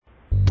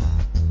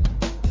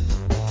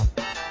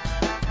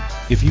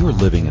If you are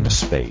living in a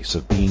space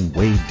of being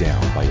weighed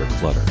down by your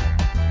clutter,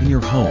 in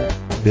your home,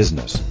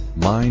 business,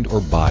 mind,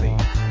 or body,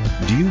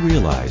 do you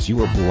realize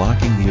you are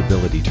blocking the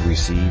ability to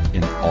receive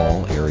in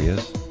all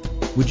areas?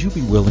 Would you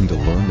be willing to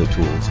learn the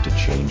tools to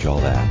change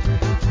all that?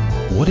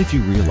 What if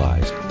you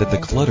realized that the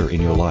clutter in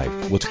your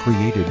life was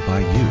created by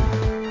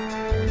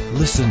you?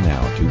 Listen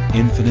now to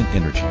Infinite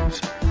Energies,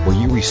 where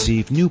you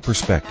receive new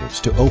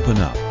perspectives to open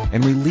up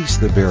and release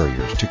the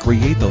barriers to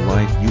create the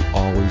life you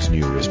always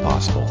knew is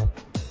possible.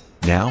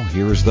 Now,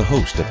 here is the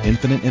host of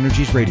Infinite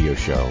Energies radio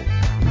show,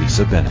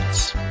 Lisa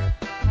Bennett.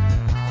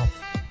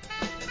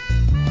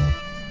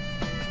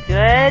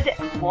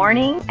 Good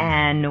morning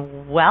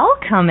and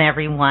welcome,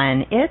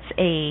 everyone. It's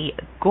a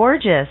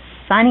gorgeous,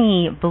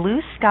 sunny, blue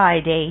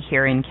sky day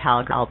here in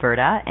Calgary,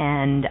 Alberta,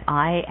 and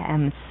I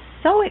am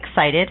so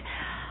excited.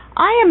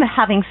 I am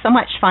having so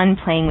much fun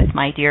playing with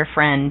my dear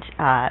friend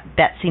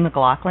Betsy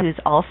McLaughlin, who's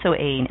also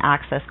an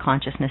Access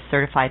Consciousness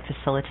certified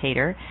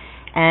facilitator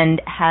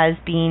and has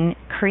been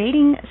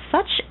creating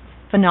such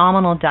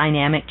phenomenal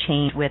dynamic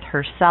change with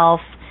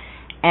herself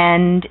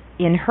and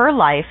in her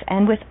life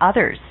and with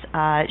others.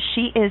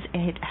 She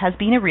has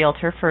been a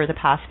realtor for the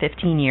past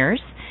 15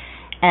 years,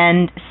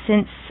 and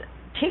since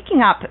taking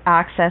up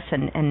Access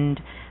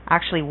and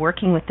actually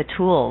working with the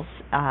tools,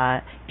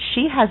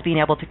 she has been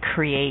able to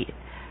create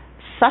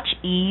such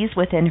ease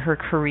within her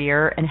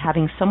career and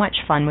having so much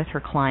fun with her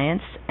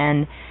clients.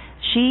 And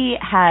she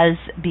has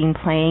been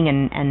playing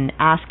and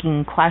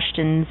asking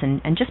questions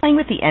and just playing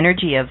with the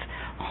energy of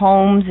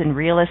homes and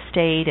real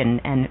estate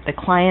and the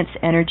client's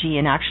energy,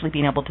 and actually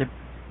being able to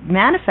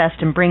manifest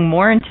and bring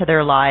more into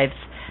their lives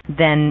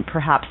than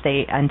perhaps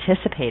they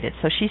anticipated.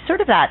 So she's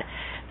sort of that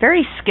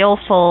very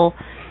skillful,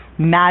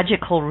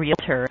 magical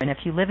realtor. And if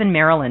you live in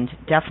Maryland,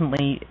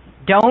 definitely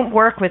don't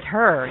work with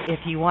her if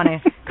you want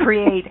to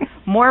create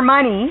more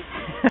money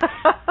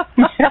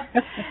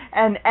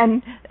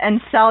and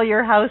sell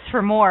your house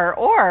for more,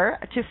 or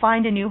to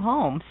find a new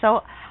home.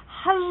 So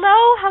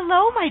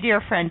hello, my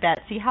dear friend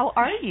Betsy. How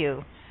are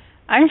you?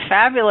 I'm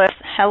fabulous.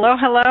 Hello,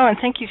 and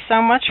thank you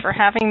so much for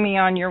having me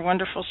on your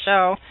wonderful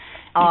show.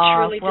 I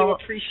truly do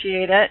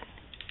appreciate it.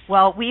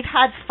 Well, we've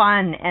had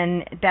fun,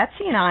 and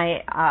Betsy and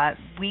I,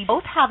 we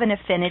both have an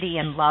affinity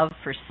and love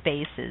for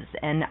spaces.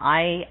 And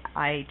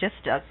I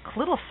just a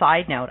little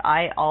side note,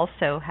 I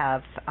also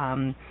have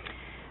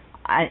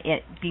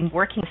been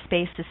working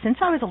spaces since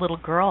I was a little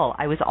girl.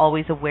 I was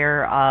always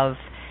aware of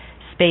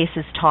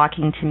spaces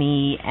talking to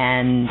me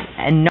and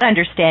not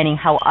understanding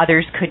how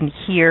others couldn't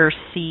hear,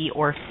 see,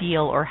 or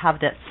feel or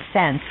have that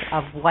sense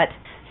of what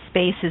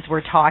spaces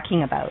we're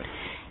talking about.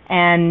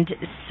 And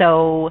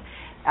so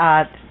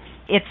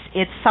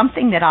it's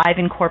something that I've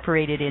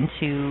incorporated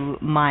into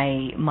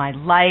my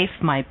life,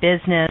 my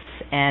business,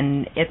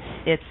 and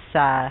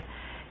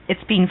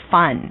it's been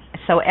fun.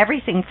 So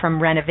everything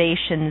from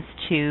renovations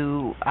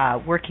to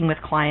working with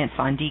clients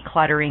on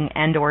decluttering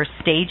and or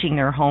staging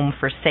their home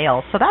for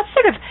sale. So that's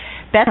sort of,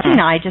 Betsy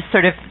and I just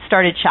sort of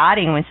started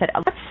chatting and we said,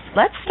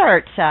 let's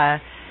start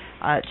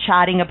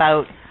chatting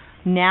about,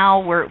 now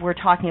we're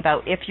talking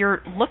about if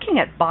you're looking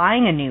at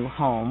buying a new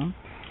home,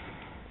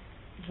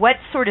 what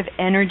sort of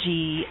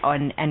energy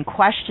and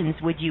questions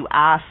would you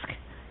ask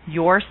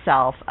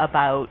yourself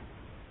about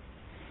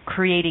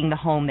creating the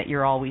home that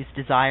you're always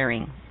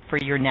desiring for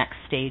your next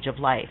stage of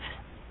life?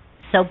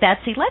 So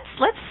Betsy,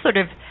 let's sort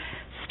of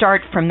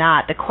start from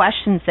that. The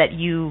questions that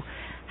you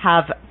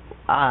have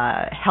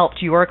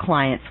helped your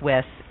clients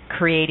with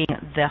creating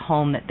the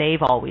home that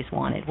they've always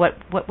wanted.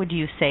 What would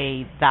you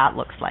say that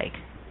looks like?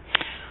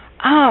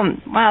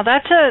 Wow,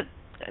 that's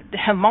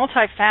a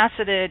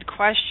multifaceted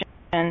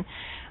question.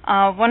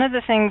 One of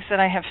the things that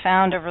I have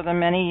found over the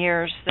many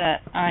years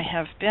that I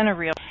have been a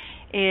realtor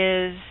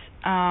is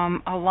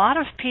a lot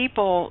of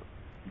people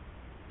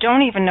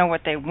don't even know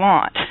what they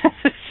want.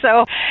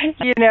 So,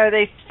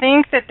 they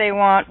think that they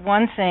want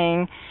one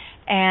thing,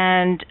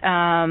 and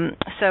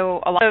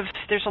so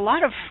there's a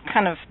lot of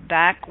kind of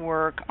back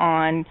work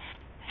on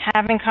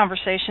having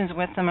conversations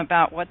with them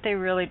about what they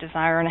really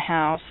desire in a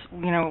house,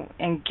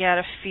 and get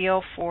a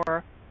feel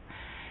for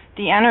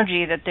the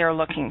energy that they're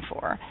looking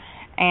for.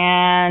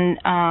 And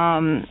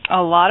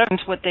a lot of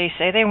times what they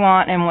say they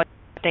want and what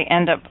they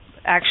end up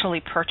actually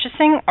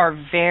purchasing are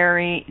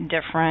very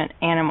different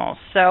animals.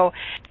 So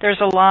there's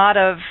a lot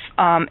of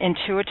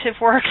intuitive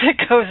work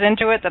that goes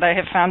into it that I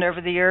have found over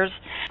the years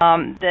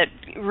that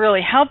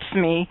really helps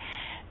me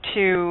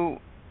to,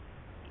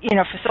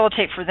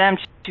 facilitate for them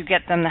to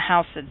get them the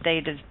house that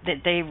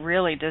they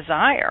really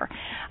desire.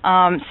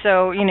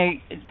 So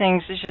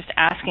things is just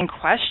asking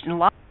questions,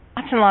 lots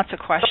and lots of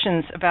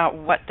questions about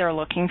what they're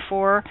looking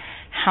for,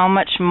 how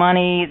much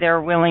money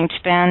they're willing to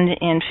spend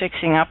in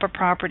fixing up a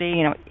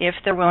property, if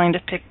they're willing to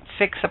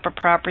fix up a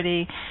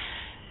property,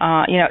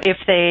 if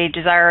they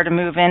desire to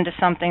move into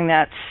something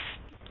that's,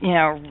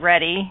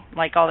 ready,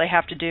 like all they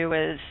have to do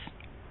is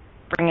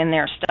bring in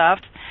their stuff,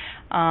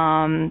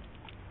 and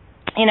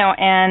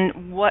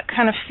what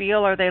kind of feel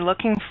are they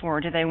looking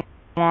for? Do they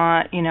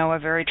want, a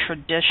very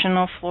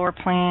traditional floor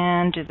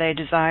plan? Do they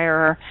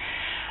desire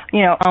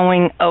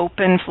owing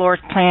open floor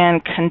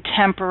plan,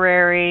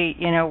 contemporary,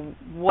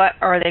 what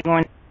are they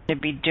going to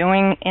be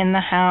doing in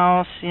the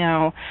house,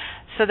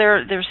 So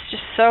there's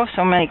just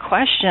so many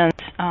questions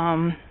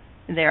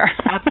there.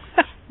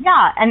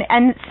 Yeah,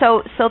 and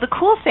so the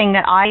cool thing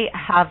that I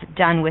have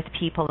done with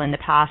people in the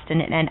past,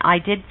 and I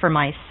did for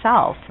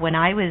myself, when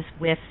I was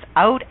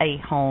without a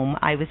home,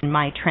 I was in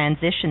my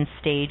transition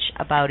stage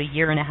about a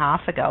year and a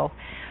half ago,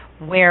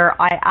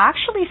 where I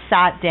actually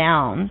sat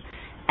down,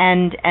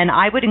 and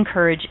I would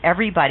encourage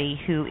everybody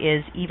who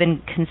is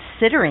even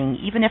considering,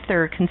 even if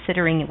they're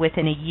considering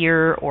within a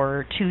year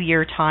or 2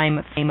 year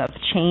time frame of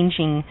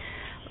changing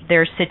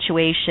their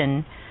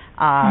situation,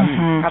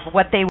 of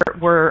what they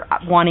were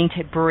wanting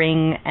to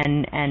bring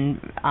and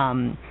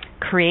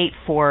create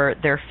for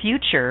their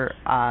future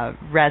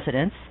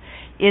residents,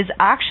 is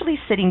actually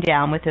sitting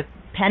down with a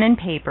pen and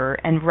paper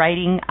and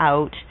writing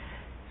out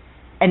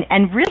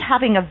and really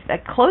having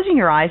closing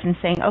your eyes and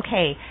saying,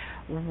 okay,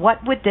 what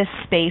would this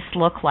space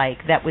look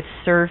like that would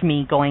serve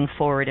me going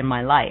forward in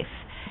my life?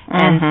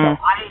 And so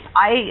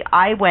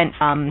I went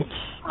from,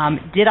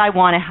 did I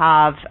want to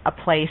have a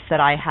place that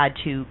I had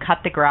to cut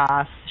the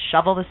grass,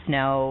 shovel the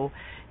snow,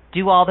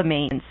 do all the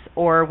maintenance,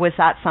 or was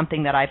that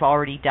something that I've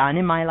already done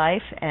in my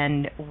life,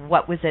 and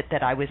what was it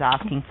that I was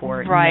asking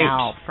for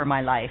now for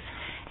my life?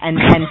 And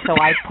so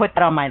I put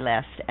that on my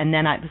list, and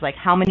then I was like,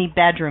 how many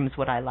bedrooms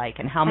would I like,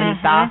 and how many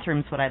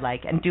bathrooms would I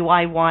like, and do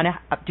I want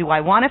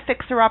a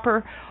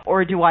fixer-upper,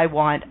 or do I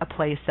want a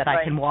place that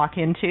I can walk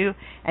into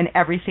and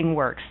everything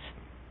works?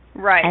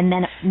 Right. And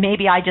then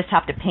maybe I just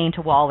have to paint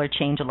a wall or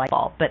change a light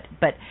bulb.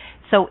 But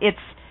so it's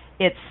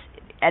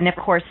and of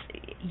course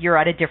you're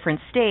at a different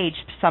stage.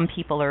 Some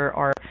people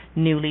are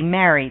newly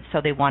married, so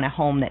they want a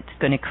home that's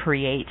going to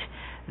create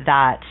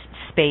that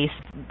space.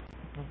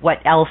 What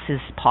else is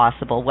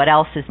possible? What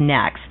else is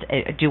next?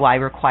 Do I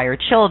require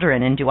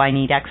children, and do I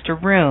need extra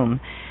room?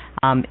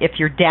 If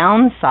you're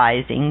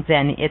downsizing,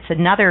 then it's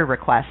another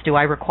request. Do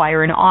I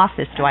require an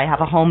office? Do I have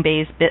a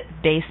home-based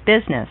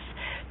business?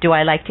 Do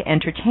I like to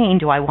entertain?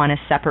 Do I want a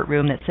separate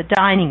room that's a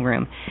dining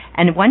room?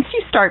 And once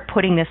you start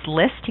putting this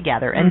list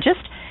together and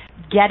just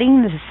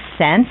getting the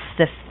sense,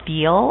 the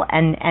feel,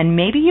 and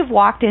maybe you've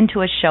walked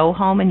into a show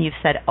home and you've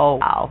said, oh,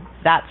 wow,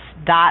 that's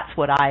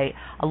what a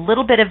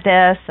little bit of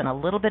this and a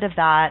little bit of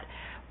that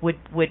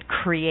would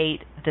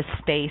create the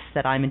space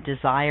that I'm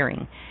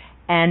desiring.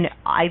 And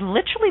I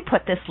literally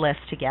put this list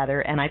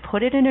together, and I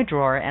put it in a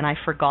drawer, and I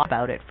forgot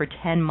about it for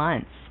 10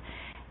 months.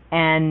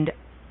 And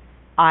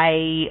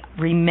I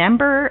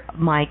remember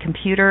my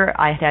computer,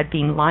 I had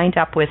been lined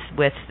up with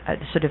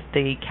sort of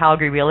the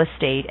Calgary real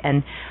estate,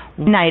 and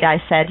one night I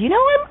said,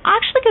 I'm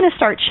actually going to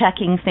start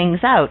checking things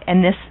out.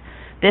 And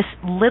this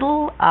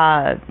little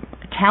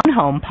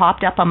townhome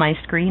popped up on my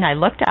screen. I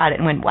looked at it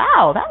and went,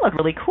 wow, that looked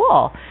really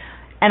cool.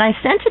 And I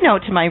sent a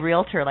note to my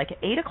realtor like at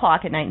 8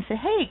 o'clock at night and said,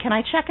 hey, can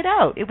I check it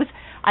out?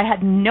 I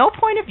had no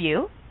point of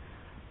view.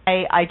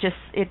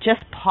 It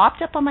just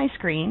popped up on my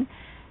screen.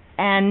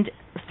 And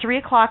 3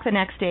 o'clock the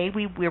next day,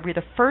 we were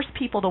the first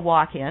people to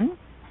walk in.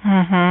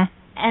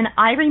 And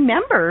I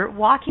remember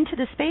walking to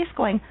the space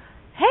going,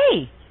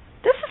 hey,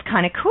 this is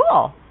kind of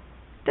cool.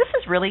 This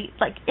is really,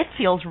 it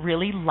feels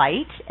really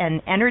light,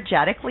 and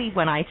energetically,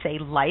 when I say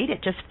light,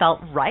 it just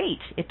felt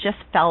right. It just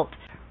felt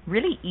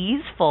really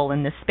easeful,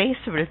 and the space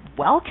sort of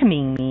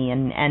welcoming me,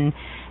 and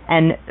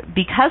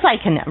because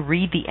I can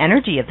read the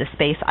energy of the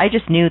space, I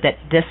just knew that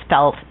this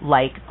felt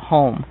like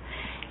home.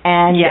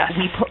 And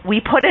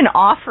we put an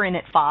offer in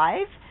at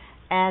 5,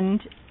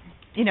 and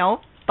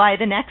by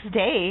the next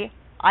day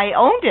I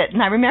owned it.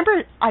 And I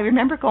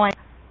remember going,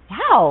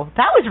 wow,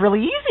 that was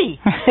really easy.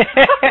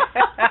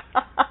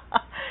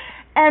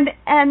 and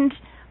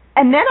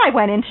then I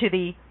went into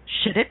the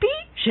should it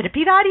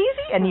be that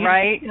easy? And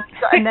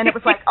and then it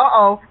was like,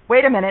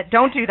 wait a minute,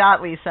 don't do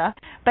that, Lisa.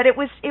 But it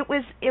was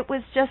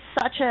just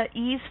such a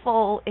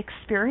easeful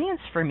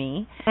experience for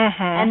me.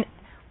 And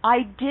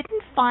I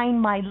didn't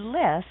find my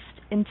list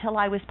until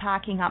I was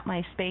packing up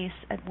my space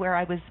at where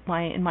I was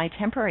in my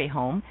temporary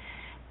home,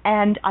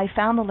 and I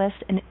found the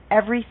list, and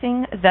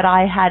everything that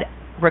I had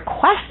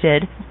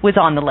requested was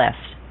on the list.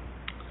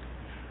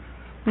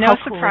 No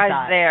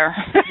surprise there.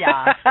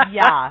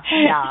 Yeah.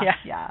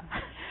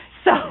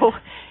 So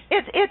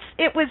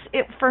it was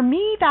for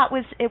me,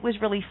 it was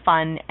really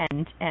fun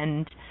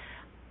and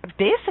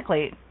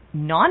basically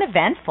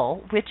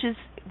non-eventful, which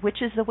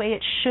is the way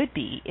it should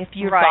be if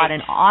you've got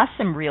an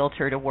awesome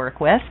realtor to work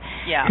with,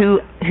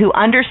 who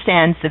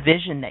understands the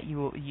vision that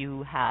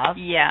you have.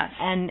 Yes.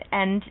 And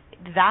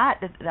that,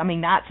 I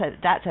mean, that's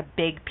a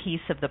big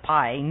piece of the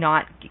pie,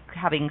 not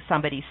having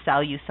somebody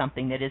sell you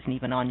something that isn't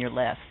even on your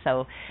list.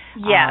 So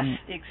yes,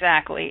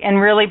 exactly. And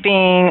really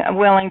being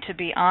willing to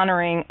be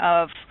honoring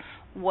of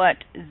what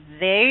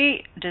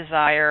they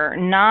desire,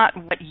 not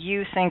what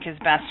you think is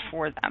best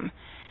for them.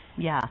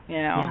 Yeah.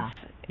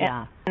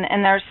 Yeah.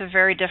 And there's a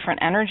very different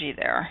energy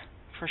there,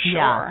 for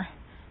sure.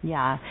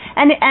 Yeah.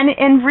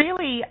 And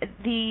really,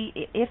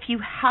 if you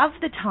have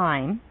the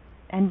time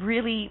and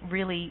really,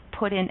 really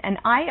put in. And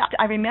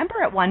I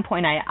remember at one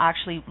point I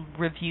actually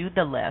reviewed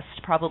the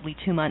list probably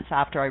 2 months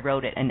after I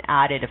wrote it and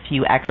added a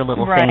few extra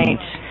little things.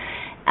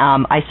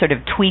 I sort of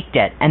tweaked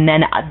it, and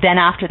then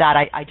after that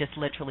I just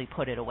literally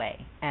put it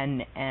away.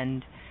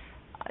 And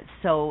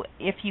so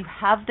if you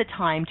have the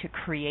time to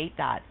create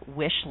that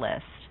wish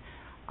list,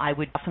 I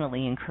would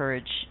definitely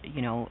encourage,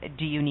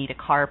 do you need a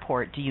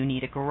carport? Do you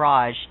need a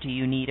garage? Do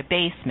you need a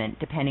basement,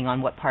 depending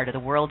on what part of the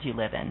world you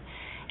live in?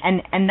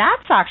 And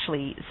that's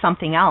actually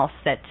something else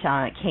that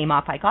came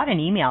up. I got an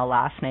email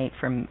last night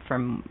from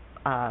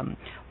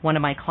one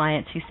of my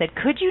clients who said,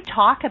 could you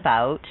talk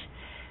about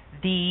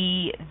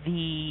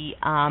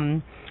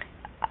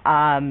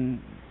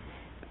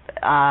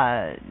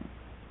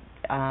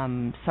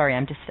sorry, I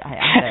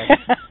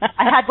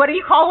had, what do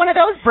you call one of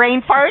those?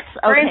 Brain farts?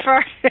 Okay. Brain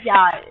fart.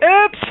 Yeah.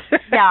 Oops.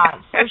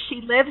 Yeah. So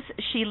she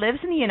lives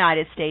in the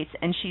United States,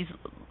 and she's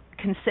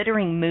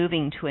considering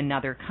moving to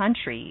another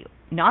country.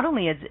 Not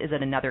only is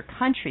it another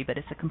country, but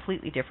it's a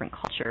completely different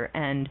culture,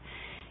 and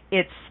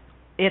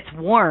it's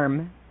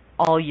warm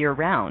all year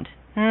round.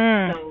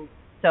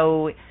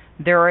 So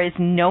there is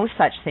no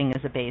such thing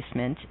as a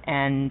basement,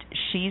 and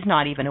she's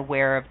not even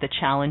aware of the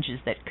challenges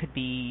that could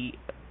be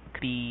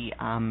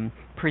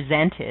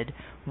presented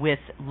with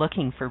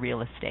looking for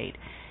real estate.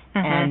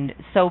 And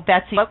so,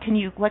 Betsy,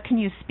 what can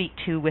you speak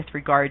to with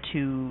regard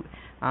to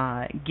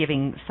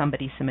giving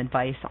somebody some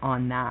advice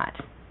on that?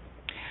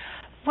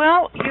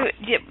 Well,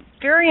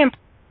 very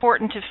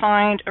important to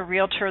find a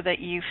realtor that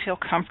you feel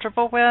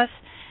comfortable with,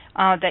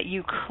 that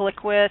you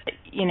click with.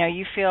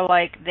 You feel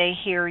like they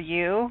hear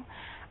you.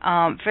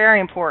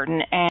 Very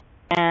important,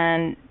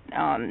 and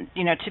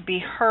to be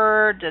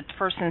heard. That the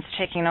person's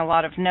taking a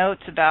lot of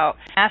notes about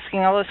asking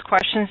all those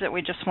questions that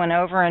we just went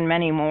over and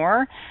many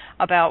more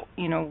about,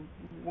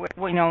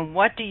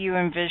 what do you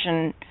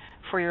envision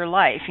for your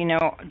life?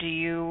 Do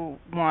you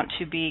want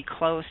to be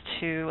close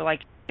to,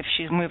 like, if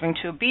she's moving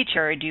to a beach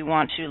area, do you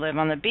want to live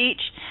on the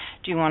beach?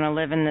 Do you want to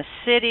live in the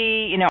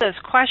city? Those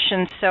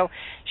questions. So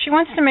she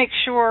wants to make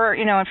sure,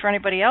 and for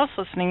anybody else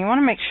listening, you want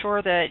to make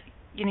sure that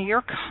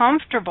you're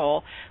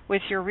comfortable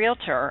with your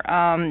realtor.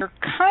 You're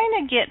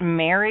kind of get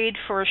married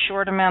for a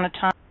short amount of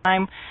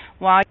time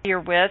while you're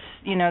with,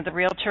 the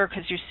realtor,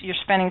 because you're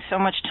spending so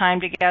much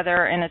time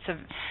together, and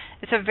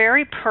it's a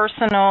very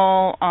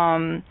personal,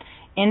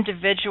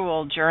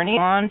 individual journey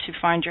on to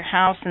find your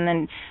house. And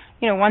then,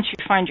 once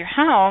you find your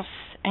house,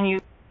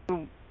 and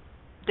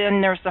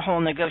then there's the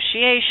whole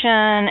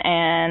negotiation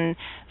and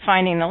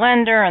finding the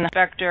lender and the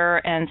inspector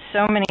and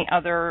so many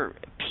other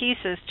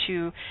pieces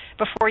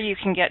before you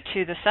can get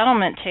to the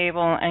settlement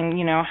table and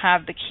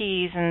have the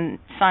keys and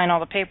sign all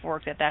the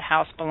paperwork that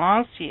house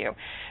belongs to you.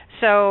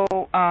 So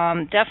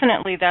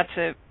definitely that's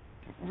a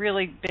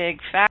really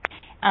big fact.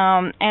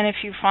 And if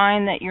you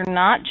find that you're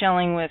not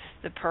gelling with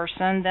the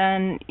person,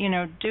 then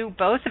do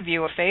both of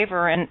you a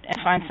favor and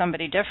find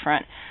somebody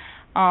different.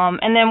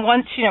 And then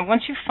once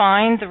you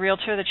find the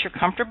realtor that you're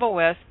comfortable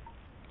with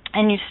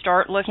and you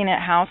start looking at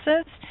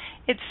houses,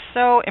 it's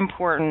so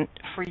important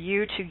for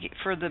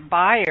the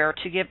buyer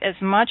to give as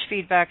much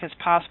feedback as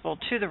possible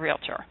to the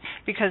realtor,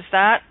 because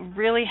that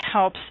really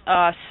helps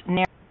us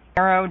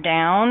narrow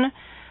down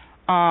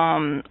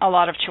a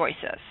lot of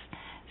choices.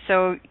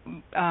 So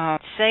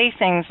say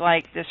things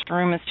like, this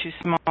room is too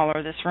small,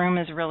 or this room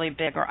is really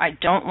big, or I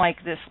don't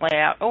like this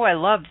layout. Oh, I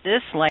love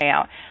this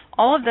layout.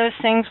 All of those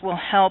things will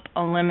help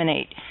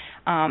eliminate,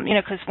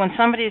 because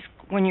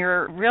when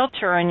you're a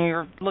realtor and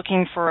you're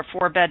looking for a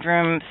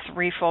 4-bedroom,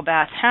 3 full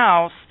bath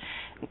house,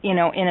 in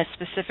a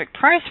specific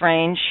price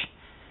range,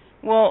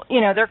 well,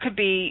 there could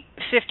be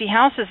 50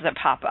 houses that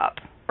pop up.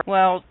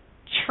 Well,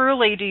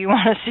 truly, do you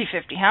want to see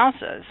 50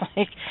 houses?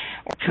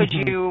 Or could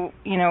you,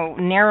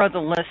 narrow the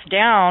list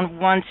down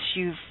once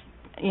you've,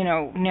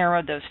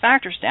 narrowed those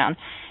factors down?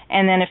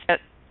 And then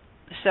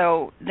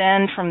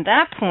then from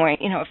that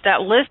point, if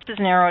that list is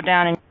narrowed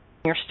down and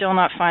you're still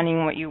not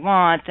finding what you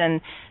want,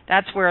 then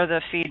that's where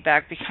the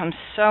feedback becomes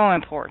so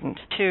important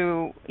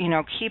to,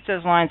 keep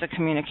those lines of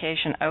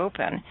communication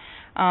open.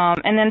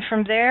 And then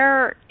from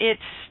there,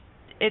 it's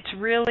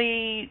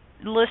really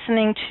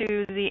listening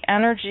to the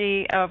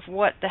energy of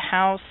what the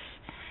house,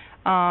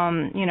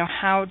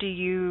 how do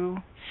you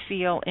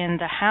feel in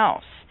the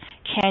house?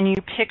 Can you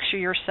picture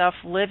yourself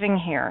living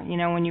here?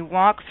 When you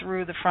walk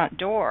through the front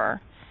door,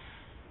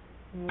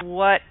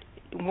 what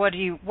are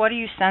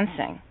you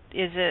sensing?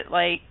 Is it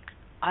like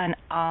an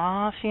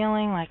awe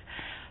feeling, like,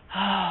 oh,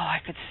 I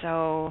could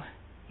so,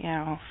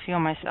 feel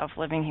myself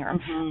living here?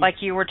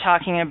 Like you were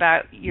talking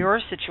about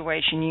your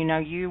situation,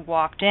 you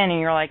walked in and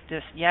you're like,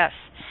 this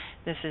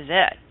is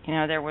it.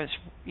 There was,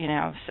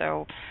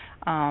 so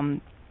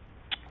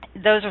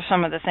those are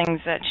some of the things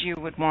that you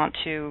would want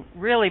to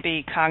really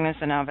be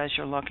cognizant of as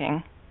you're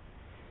looking.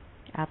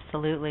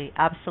 Absolutely.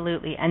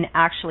 And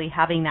actually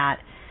having that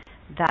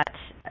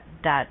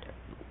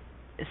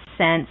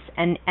sense,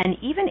 and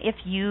even if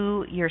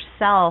you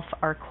yourself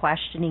are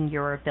questioning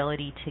your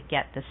ability to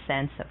get the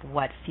sense of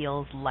what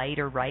feels light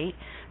or right,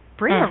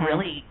 bring a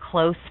really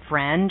close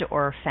friend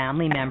or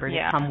family member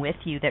to come with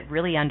you that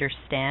really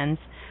understands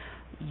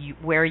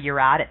where you're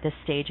at this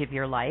stage of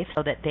your life,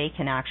 so that they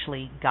can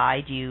actually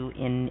guide you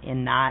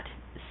in that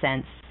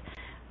sense.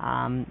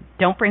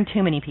 Don't bring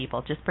too many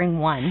people. Just bring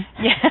one.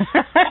 Yeah,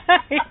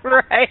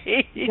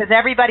 right. Because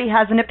everybody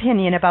has an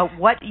opinion about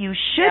what you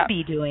should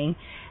be doing,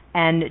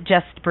 and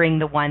just bring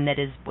the one that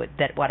is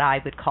what I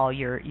would call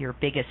your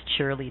biggest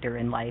cheerleader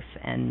in life,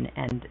 and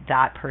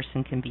that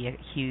person can be a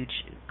huge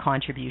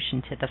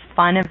contribution to the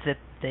fun of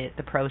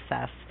the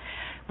process.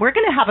 We're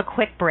going to have a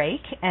quick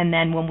break, and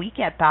then when we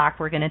get back,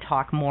 we're going to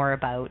talk more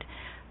about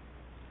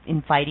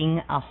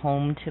inviting a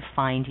home to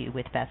find you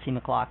with Betsy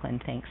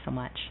McLaughlin. Thanks so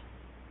much.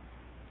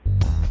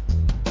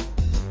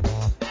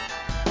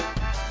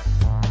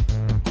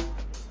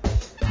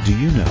 Do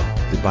you know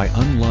that by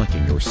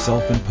unlocking your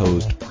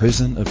self-imposed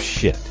prison of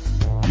shit,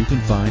 you can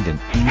find an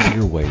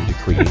easier way to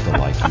create the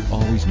life you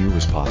always knew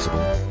was possible?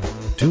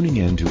 Tuning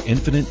in to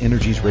Infinite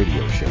Energies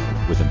radio show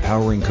with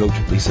empowering coach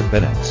Lisa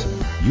Bennett,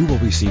 you will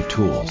receive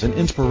tools and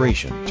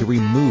inspiration to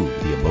remove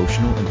the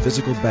emotional and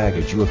physical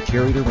baggage you have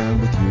carried around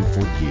with you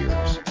for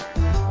years.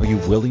 Are you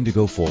willing to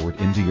go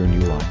forward into your new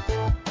life?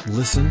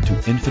 Listen to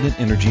Infinite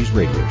Energies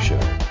radio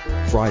show,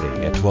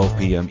 Friday at 12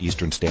 p.m.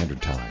 Eastern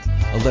Standard Time,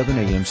 11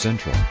 a.m.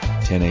 Central,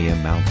 10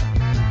 a.m.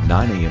 Mountain,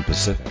 9 a.m.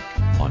 Pacific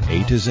on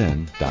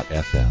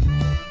A2Zen.fm.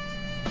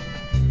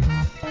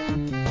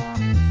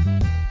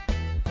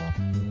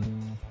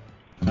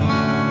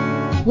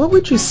 What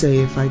would you say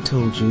if I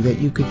told you that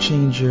you could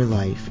change your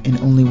life in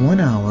only 1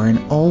 hour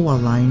and all while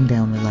lying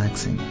down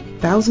relaxing?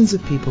 Thousands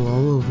of people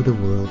all over the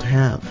world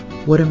have.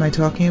 What am I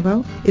talking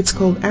about? It's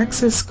called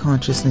Access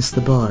Consciousness,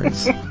 the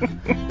BARS.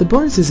 The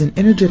BARS is an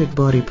energetic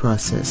body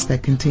process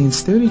that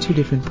contains 32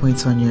 different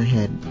points on your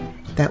head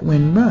that,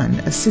 when run,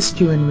 assist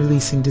you in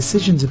releasing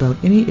decisions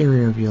about any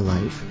area of your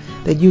life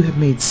that you have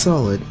made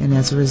solid and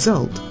as a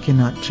result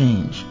cannot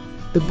change.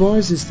 The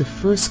BARS is the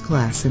first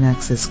class in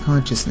Access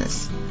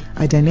Consciousness,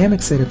 a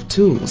dynamic set of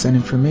tools and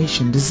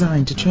information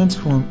designed to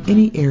transform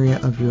any area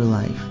of your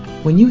life.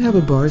 When you have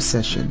a BARS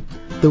session,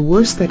 the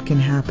worst that can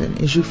happen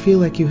is you feel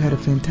like you had a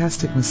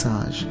fantastic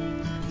massage.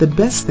 The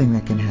best thing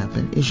that can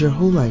happen is your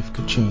whole life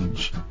could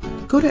change.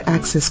 Go to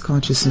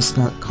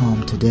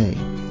accessconsciousness.com today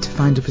to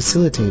find a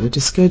facilitator, to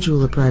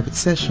schedule a private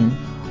session,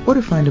 or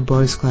to find a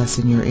BARS class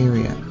in your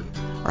area.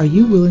 Are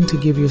you willing to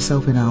give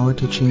yourself an hour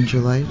to change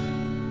your life?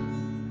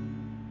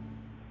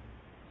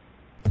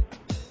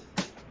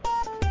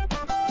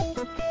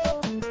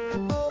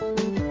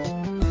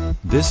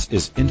 This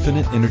is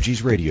Infinite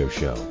Energies radio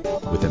show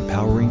with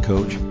empowering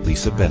coach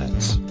Lisa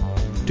Bennett.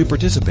 To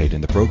participate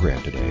in the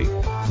program today,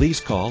 please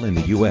call in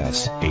the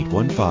U.S.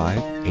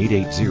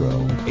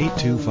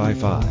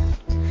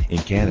 815-880-8255. In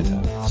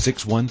Canada,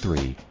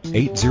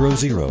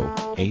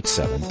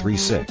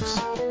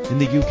 613-800-8736. In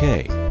the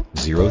UK,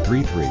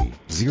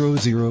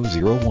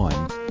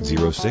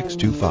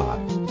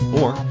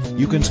 033-0001-0625. Or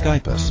you can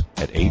Skype us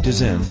at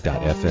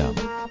A2Zen.fm.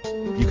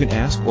 You can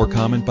ask or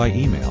comment by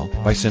email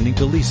by sending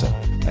to Lisa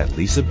at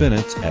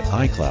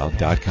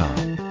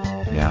lisabennett@icloud.com.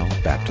 Now,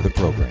 back to the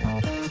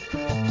program.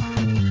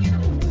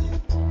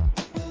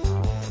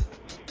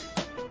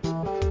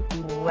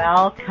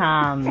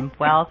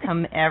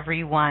 Welcome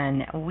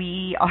everyone.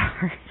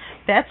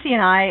 Betsy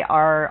and I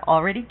are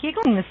already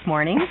giggling this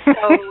morning, so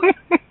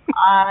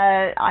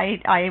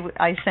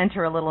I sent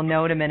her a little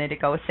note a minute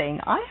ago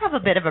saying, I have a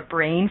bit of a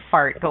brain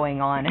fart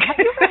going on. Have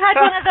you ever had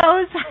one of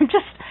those?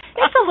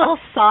 It's a little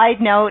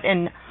side note,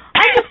 and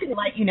I'm just going to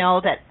let you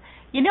know that,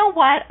 you know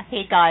what?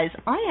 Hey guys,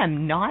 I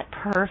am not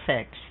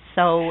perfect.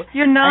 So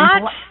you're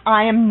not?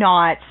 I am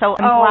not. So I'm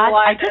glad.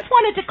 I just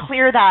wanted to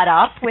clear that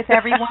up with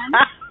everyone.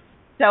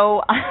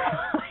 So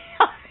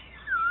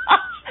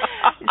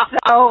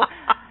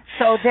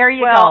there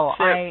you go.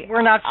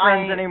 We're not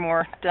friends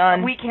anymore.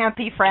 Done. We can't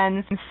be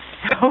friends. I'm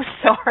so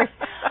sorry.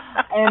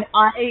 And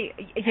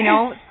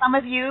some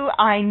of you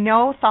I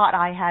know thought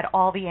I had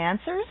all the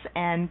answers,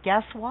 and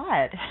guess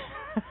what?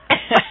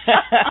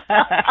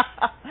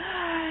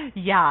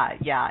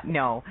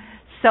 No.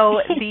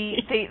 So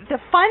the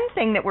fun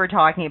thing that we're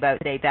talking about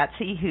today,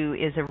 Betsy, who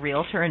is a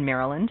realtor in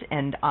Maryland,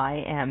 and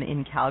I am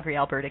in Calgary,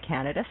 Alberta,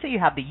 Canada. So you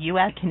have the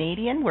U.S.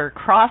 Canadian. We're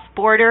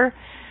cross-border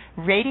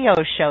radio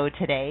show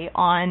today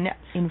on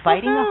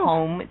inviting a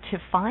home to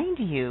find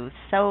you.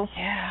 So,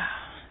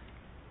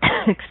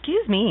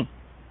 excuse me.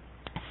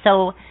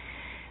 So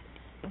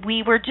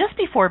we were just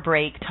before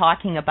break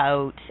talking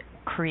about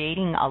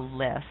creating a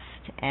list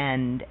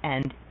and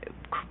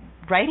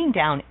writing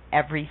down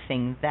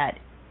everything that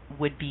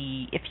would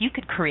be, if you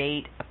could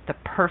create the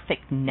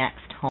perfect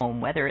next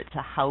home, whether it's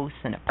a house,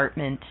 an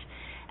apartment,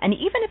 and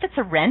even if it's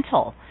a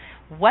rental,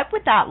 what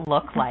would that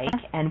look like,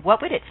 and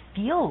what would it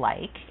feel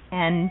like,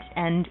 and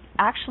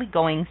actually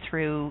going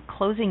through,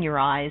 closing your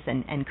eyes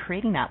and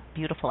creating that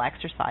beautiful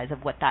exercise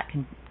of what that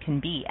can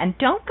be. And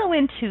don't go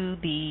into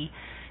the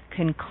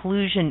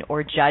conclusion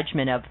or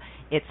judgment of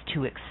it's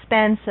too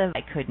expensive,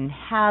 I couldn't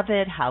have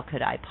it, how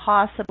could I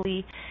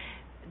possibly.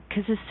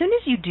 Because as soon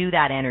as you do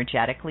that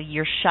energetically,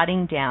 you're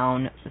shutting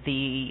down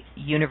the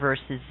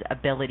universe's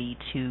ability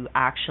to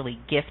actually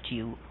gift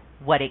you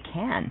what it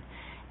can.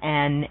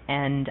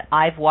 And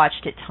I've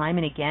watched it time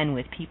and again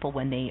with people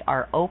when they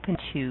are open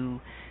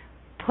to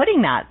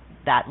putting that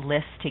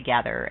list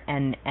together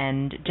and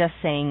just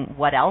saying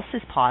what else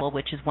is possible,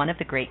 which is one of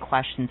the great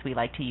questions we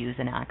like to use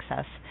in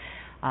Access.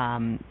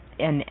 And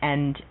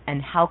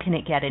how can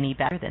it get any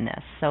better than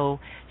this? So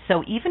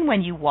even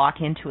when you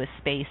walk into a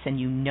space and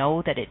you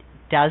know that it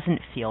doesn't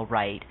feel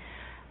right,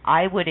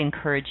 I would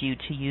encourage you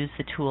to use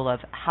the tool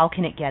of how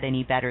can it get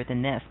any better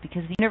than this?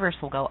 Because the universe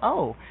will go,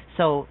 oh,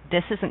 so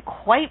this isn't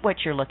quite what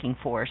you're looking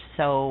for,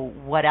 so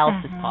what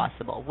else is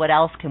possible? What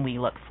else can we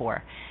look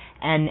for?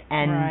 And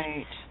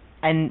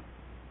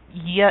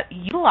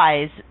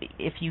utilize,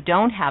 if you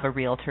don't have a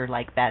realtor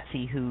like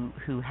Betsy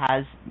who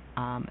has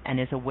and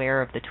is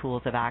aware of the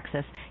tools of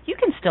Access, you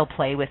can still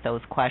play with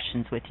those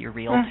questions with your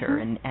realtor.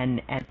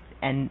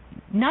 And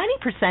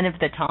 90% of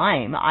the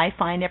time, I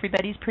find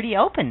everybody's pretty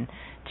open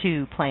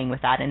to playing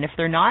with that. And if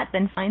they're not,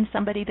 then find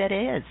somebody that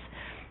is.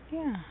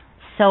 Yeah.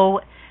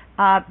 So,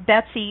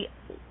 Betsy,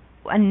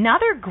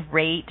 another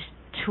great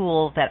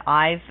tool that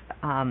I've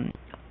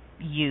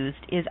used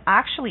is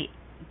actually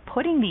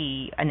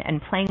putting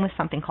and playing with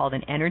something called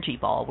an energy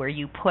ball, where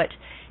you put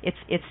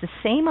it's the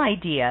same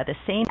idea, the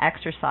same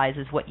exercise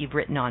as what you've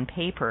written on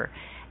paper,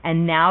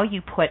 and now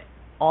you put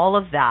all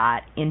of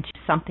that into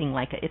something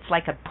like it's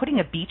like putting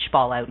a beach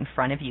ball out in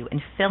front of you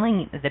and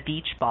filling the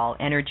beach ball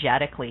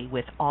energetically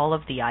with all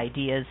of the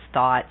ideas,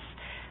 thoughts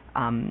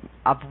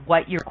of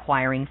what you're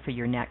acquiring for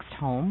your next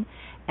home,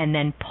 and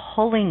then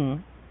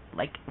pulling,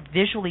 like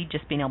visually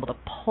just being able to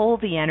pull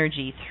the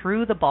energy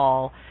through the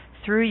ball,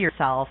 through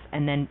yourself,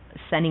 and then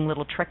sending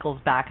little trickles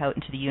back out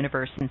into the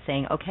universe and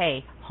saying,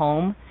 okay,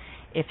 home,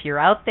 if you're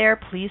out there,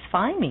 please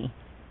find me.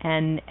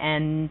 And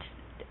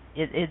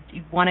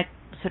you want to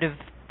sort of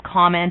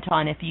comment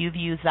on if you've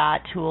used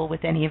that tool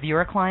with any of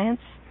your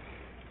clients?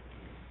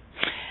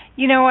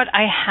 You know what,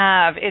 I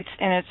have.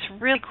 It's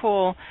really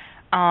cool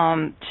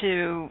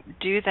to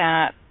do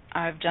that.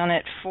 I've done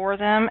it for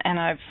them,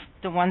 and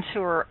the ones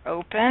who are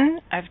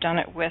open, I've done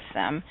it with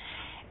them.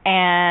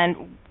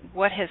 And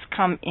what has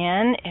come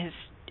in has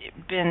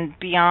been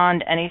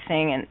beyond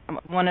anything. And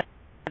one of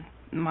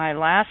my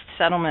last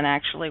settlement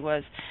actually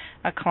was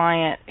a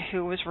client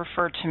who was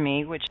referred to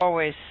me, which is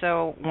always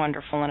so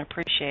wonderful and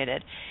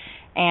appreciated.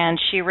 And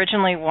she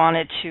originally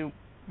wanted to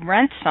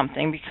rent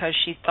something because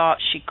she thought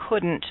she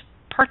couldn't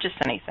purchase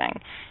anything.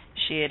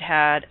 She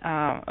had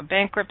a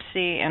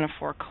bankruptcy and a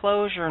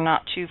foreclosure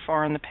not too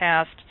far in the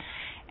past,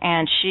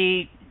 and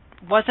she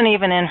wasn't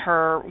even in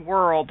her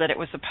world that it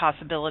was a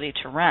possibility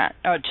to rent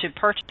or to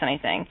purchase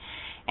anything.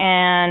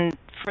 And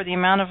for the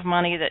amount of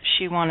money that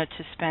she wanted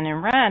to spend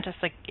in rent, it's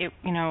like,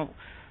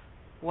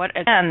 what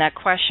again, that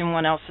question,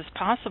 what else is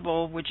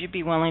possible? Would you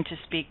be willing to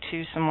speak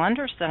to some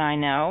lenders that I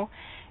know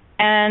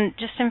and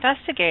just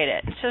investigate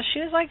it? And so she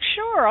was like,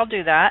 sure, I'll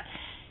do that.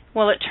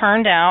 Well, it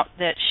turned out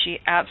that she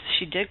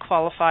did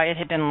qualify. It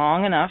had been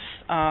long enough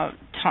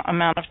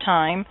amount of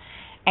time,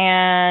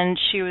 and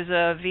she was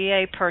a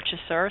VA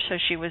purchaser, so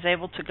she was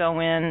able to go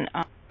in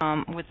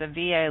with a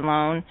VA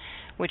loan,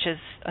 which is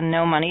a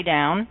no money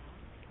down,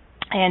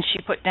 and she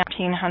put down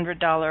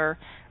 $1,500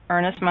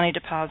 earnest money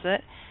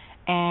deposit,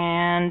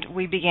 and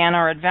we began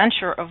our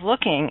adventure of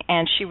looking,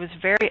 and she was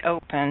very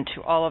open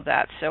to all of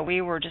that. So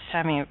we were just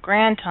having a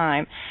grand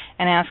time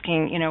and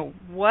asking,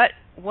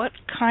 what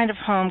kind of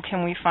home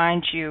can we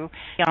find you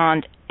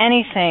beyond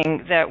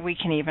anything that we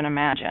can even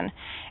imagine?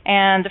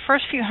 And the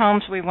first few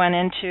homes we went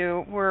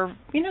into were,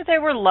 they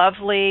were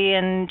lovely,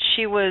 and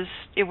it was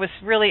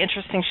really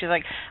interesting. She's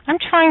like, I'm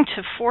trying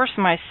to force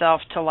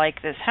myself to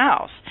like this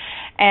house.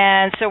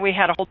 And so we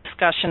had a whole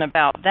discussion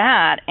about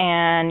that,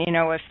 and,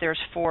 if there's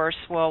force,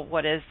 well,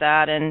 what is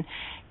that? And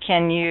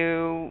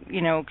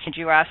could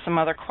you ask some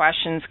other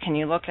questions? Can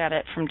you look at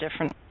it from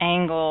different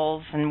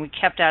angles? And we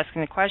kept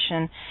asking the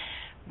question,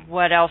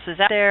 what else is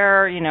out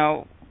there?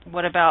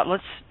 What about,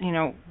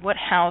 what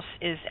house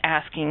is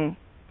asking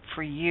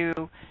for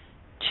you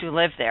to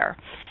live there?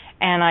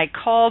 And I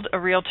called a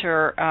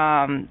realtor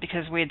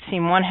because we had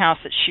seen one house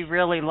that she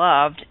really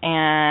loved,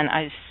 and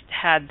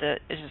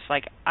it's just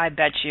like, I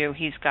bet you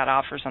he's got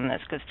offers on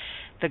this, because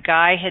the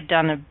guy had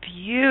done a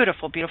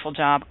beautiful, beautiful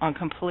job on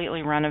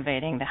completely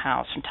renovating the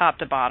house from top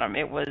to bottom.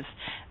 It was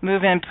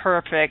move-in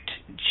perfect,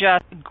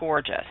 just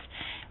gorgeous,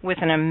 with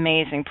an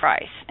amazing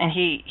price. And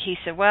he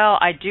said, well,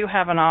 I do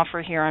have an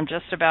offer here. I'm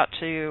just about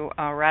to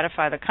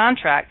ratify the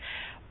contract,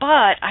 but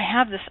I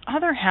have this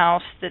other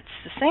house that's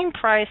the same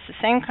price, the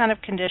same kind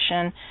of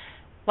condition,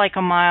 like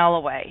a mile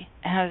away.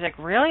 And I was like,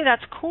 really?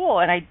 That's cool.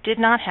 And I did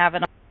not have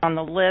it on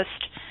the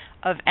list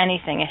of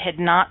anything. It had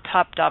not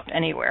popped up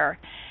anywhere.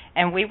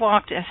 And we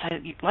walked and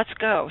said, let's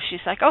go. She's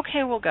like,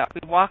 okay, we'll go.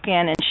 We walk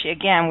in,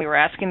 and we were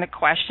asking the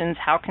questions,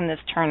 how can this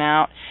turn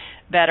out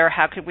better?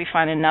 How could we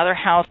find another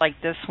house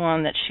like this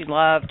one that she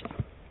loved?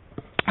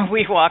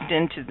 We walked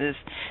into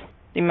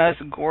the most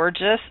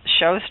gorgeous,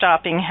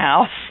 show-stopping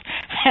house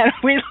And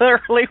we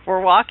literally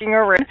were walking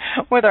around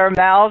with our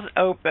mouths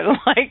open,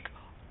 like,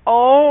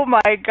 oh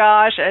my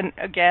gosh. And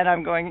again,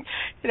 I'm going,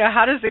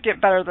 how does it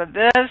get better than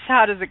this?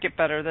 How does it get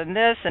better than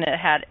this? And it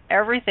had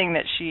everything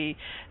that she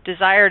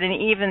desired. And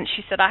even,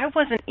 she said, I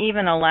wasn't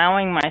even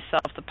allowing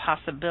myself the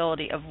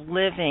possibility of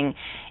living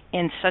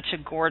in such a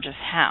gorgeous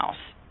house.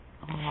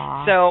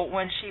 Aww. So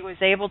when she was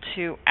able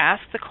to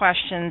ask the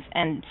questions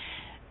and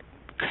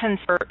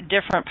consider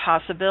different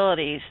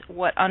possibilities,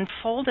 what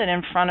unfolded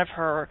in front of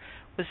her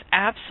was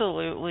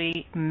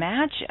absolutely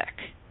magic.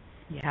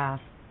 Yeah.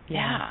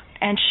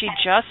 And she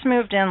just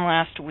moved in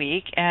last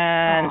week,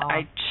 and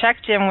I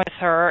checked in with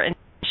her, and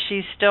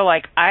she's still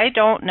like, I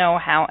don't know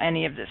how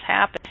any of this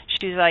happened.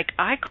 She's like,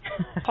 I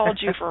called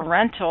you for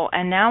rental,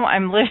 and now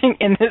I'm living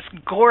in this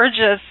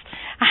gorgeous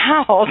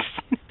house.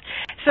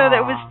 So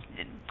that was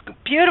a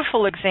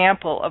beautiful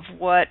example of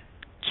what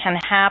can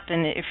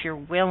happen if you're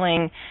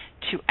willing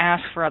to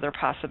ask for other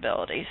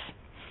possibilities.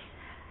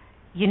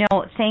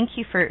 Thank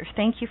you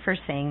for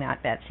saying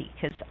that, Betsy,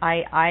 because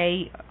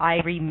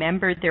I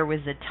remembered there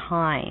was a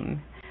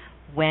time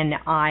when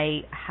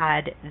I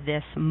had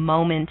this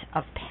moment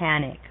of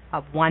panic,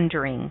 of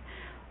wondering,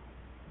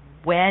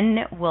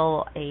 when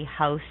will a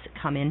house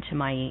come into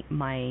my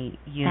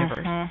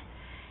universe?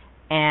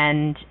 Mm-hmm.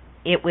 And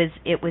it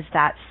was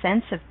that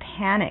sense of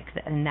panic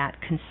and that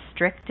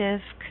constrictive,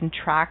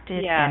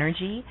 contracted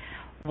energy,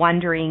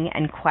 wondering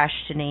and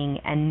questioning,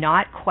 and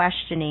not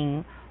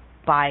questioning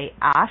by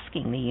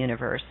asking the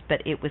universe,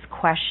 but it was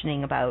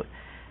questioning about,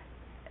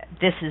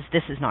 this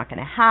is not going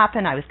to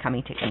happen. I was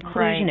coming to conclusion.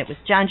 Right. It was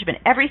judgment.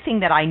 Everything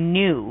that I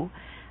knew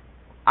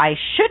I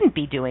shouldn't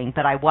be doing,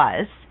 but I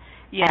was.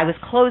 Yes. I was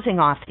closing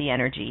off the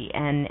energy,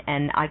 and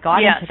I got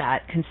into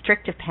that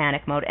constrictive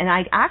panic mode. And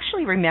I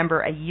actually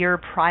remember a year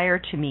prior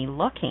to me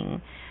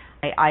looking,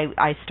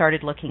 I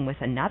started looking with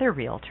another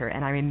realtor,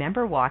 and I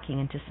remember walking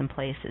into some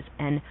places,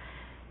 and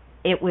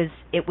it was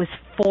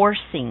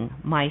forcing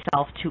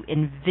myself to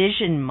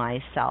envision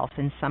myself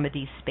in some of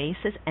these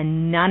spaces,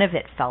 and none of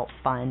it felt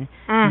fun.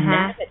 Mm-hmm.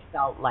 None of it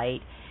felt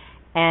light.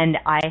 And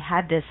I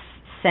had this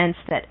sense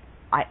that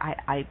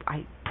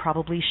I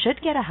probably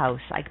should get a house.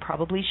 I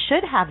probably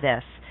should have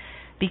this,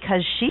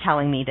 because she's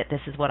telling me that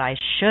this is what I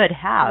should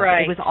have.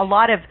 Right. It was a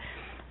lot of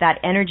that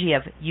energy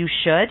of you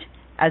should,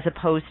 as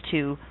opposed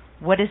to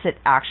what is it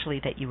actually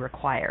that you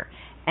require.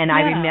 And I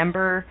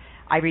remember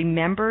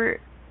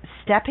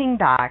stepping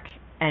back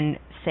and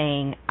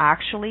saying,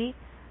 actually,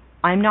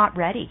 I'm not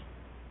ready.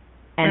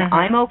 And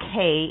I'm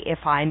okay if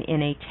I'm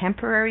in a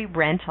temporary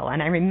rental.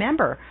 And I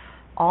remember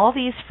all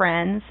these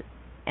friends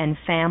and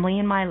family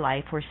in my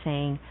life were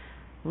saying,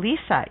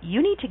 Lisa,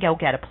 you need to go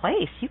get a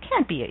place. You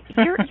can't be,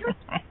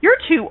 you're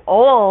too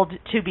old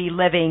to be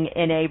living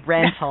in a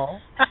rental.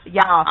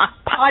 Yeah,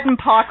 pod and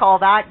pock, all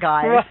that,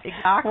 guys.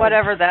 Exactly.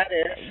 Whatever that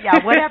is.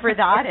 Yeah, whatever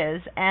that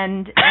is.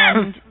 And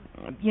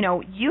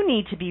you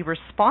need to be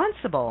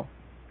responsible.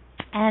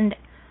 And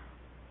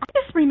I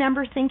just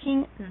remember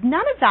thinking,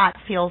 none of that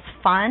feels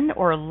fun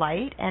or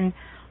light, and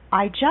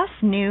I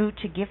just knew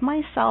to give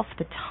myself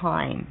the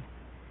time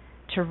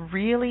to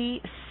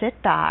really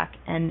sit back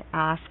and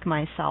ask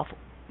myself,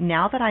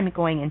 now that I'm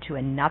going into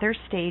another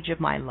stage of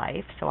my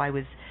life, so I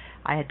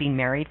had been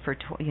married for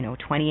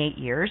 28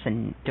 years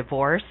and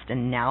divorced,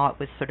 and now it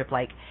was sort of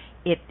like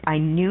I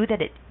knew that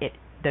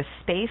the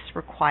space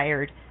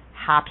required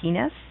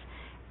happiness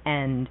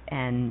and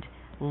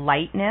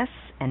lightness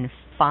and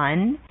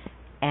fun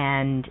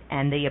and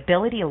the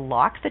ability to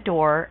lock the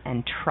door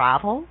and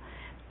travel,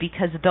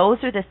 because those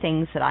are the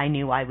things that I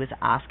knew I was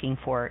asking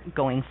for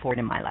going forward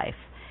in my life.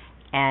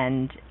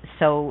 And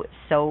so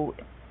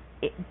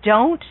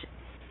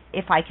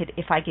if I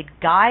could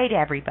guide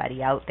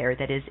everybody out there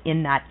that is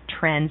in that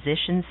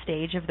transition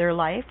stage of their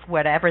life,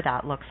 whatever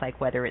that looks like,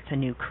 whether it's a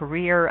new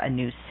career, a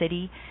new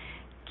city,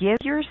 give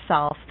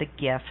yourself the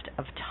gift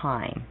of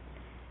time.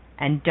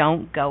 And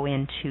don't go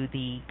into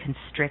the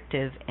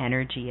constrictive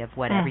energy of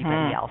what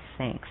everybody else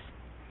thinks.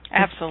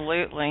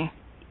 Absolutely.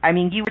 I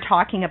mean, you were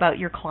talking about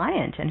your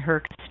client and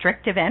her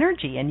constrictive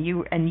energy, and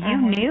you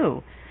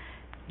knew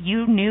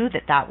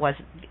that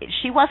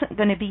she wasn't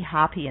going to be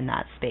happy in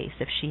that space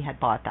if she had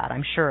bought that.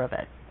 I'm sure of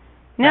it.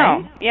 No,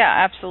 right?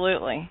 Yeah,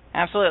 absolutely.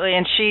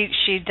 And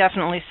she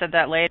definitely said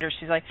that later.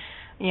 She's like,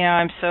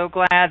 I'm so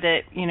glad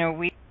that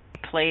we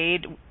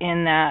played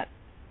in that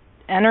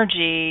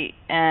energy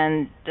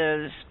and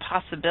those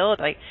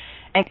possibilities,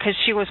 and because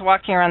she was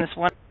walking around this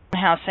one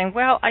house saying,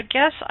 well, I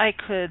guess I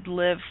could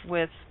live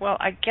with,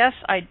 I guess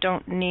I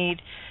don't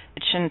need a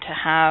kitchen to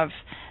have,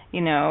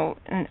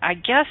 and I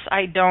guess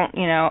I don't,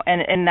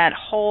 and that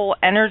whole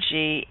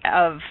energy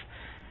of,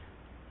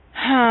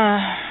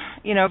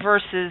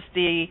 versus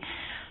the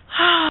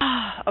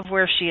of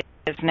where she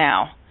is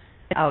now.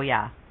 Oh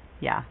yeah,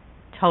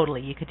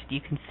 totally. You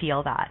can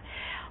feel that.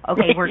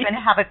 Okay, we're going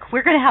to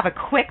have a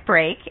quick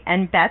break,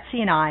 and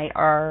Betsy and I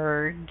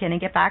are going to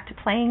get back to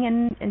playing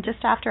in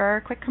just after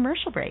our quick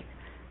commercial break.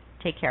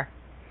 Take care.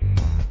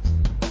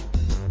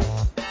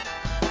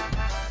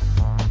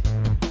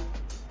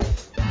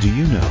 Do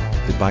you know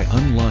that by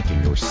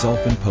unlocking your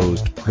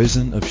self-imposed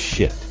prison of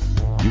shit,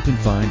 you can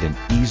find an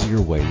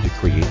easier way to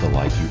create the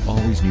life you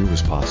always knew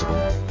was possible?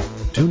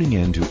 Tuning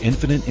in to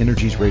Infinite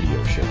Energies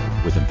radio show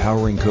with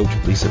empowering coach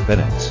Lisa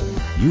Bennett,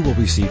 you will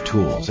receive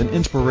tools and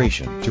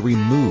inspiration to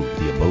remove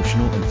the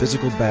emotional and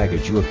physical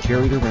baggage you have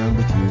carried around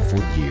with you for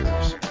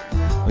years.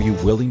 Are you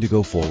willing to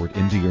go forward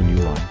into your new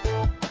life?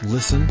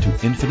 Listen to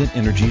Infinite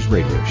Energies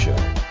radio show,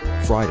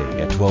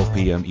 Friday at 12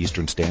 p.m.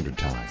 Eastern Standard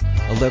Time,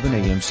 11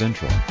 a.m.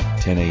 Central,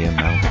 10 a.m.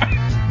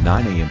 Mountain,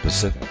 9 a.m.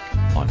 Pacific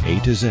on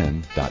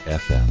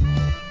A2Zen.fm.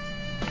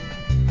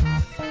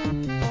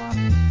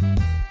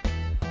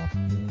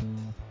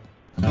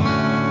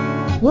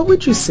 What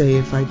would you say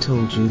if I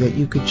told you that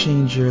you could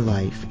change your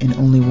life in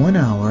only 1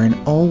 hour and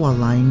all while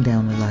lying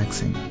down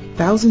relaxing?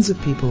 Thousands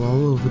of people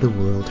all over the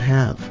world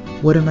have.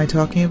 What am I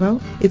talking about?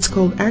 It's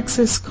called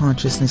Access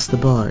Consciousness, the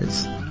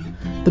bars.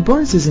 The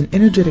bars is an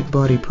energetic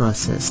body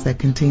process that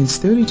contains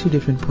 32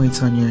 different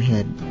points on your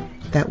head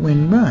that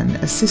when run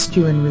assist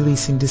you in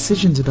releasing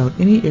decisions about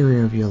any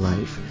area of your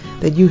life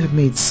that you have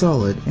made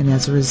solid and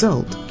as a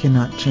result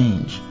cannot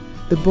change.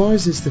 The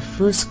bars is the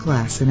first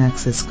class in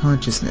Access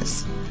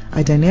Consciousness,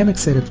 a dynamic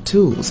set of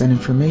tools and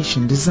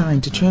information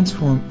designed to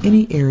transform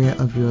any area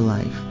of your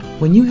life.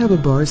 When you have a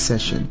bar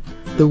session,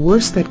 the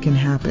worst that can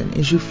happen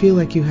is you feel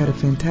like you had a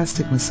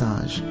fantastic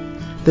massage.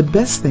 The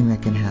best thing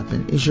that can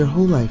happen is your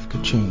whole life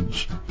could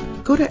change.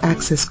 Go to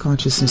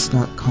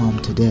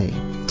accessconsciousness.com today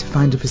to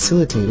find a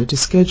facilitator to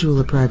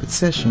schedule a private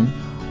session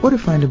or to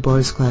find a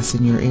bars class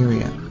in your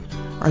area.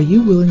 Are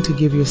you willing to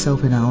give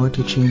yourself an hour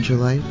to change your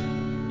life?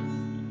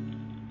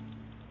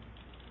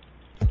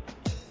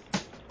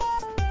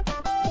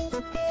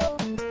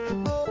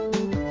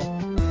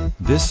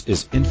 This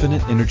is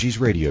Infinite Energies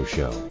radio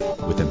show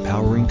with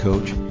empowering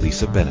coach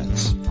Lisa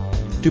Bennett.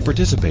 To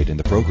participate in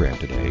the program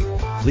today,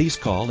 please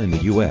call in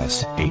the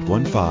U.S.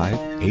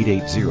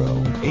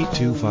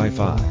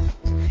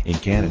 815-880-8255. In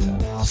Canada,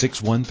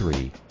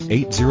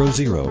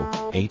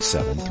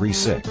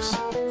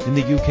 613-800-8736. In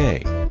the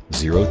UK,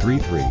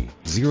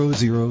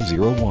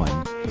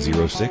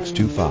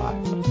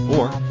 033-0001-0625.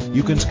 Or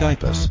you can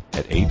Skype us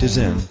at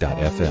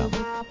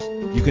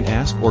A2Zen.fm. You can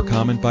ask or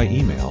comment by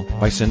email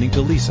by sending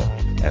to Lisa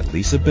at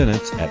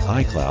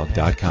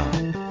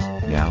lisabennett@icloud.com.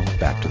 Now,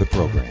 back to the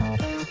program.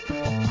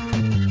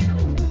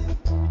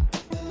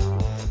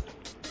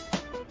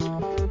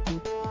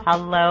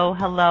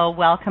 Hello.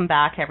 Welcome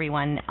back,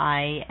 everyone.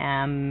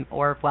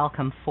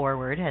 Welcome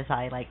forward, as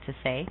I like to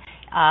say.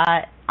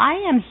 I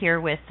am here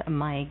with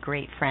my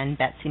great friend,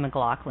 Betsy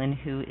McLaughlin,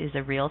 who is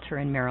a realtor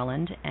in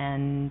Maryland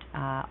and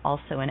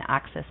also an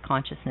Access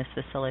Consciousness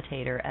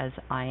facilitator, as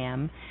I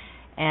am.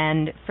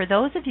 And for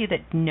those of you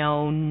that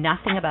know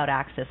nothing about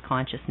Access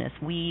Consciousness,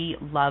 we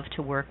love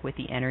to work with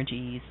the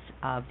energies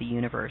of the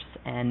universe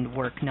and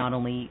work not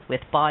only with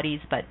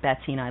bodies, but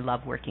Betsy and I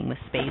love working with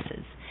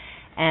spaces.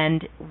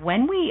 And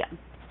when we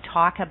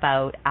talk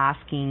about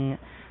asking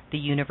the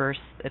universe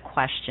a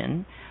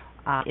question,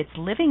 it's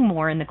living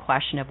more in the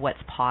question of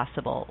what's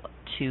possible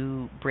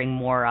to bring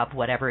more of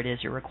whatever it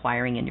is you're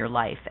requiring in your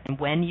life. And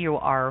when you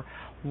are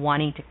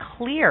wanting to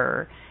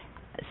clear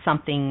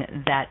something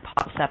that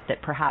pops up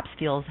that perhaps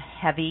feels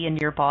heavy in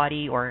your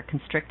body or a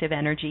constrictive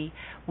energy,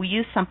 we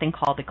use something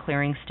called the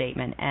clearing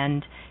statement.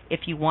 And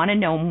if you want to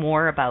know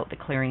more about the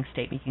clearing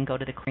statement, you can go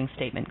to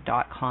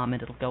theclearingstatement.com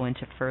and it'll go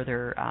into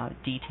further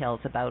details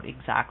about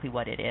exactly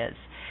what it is.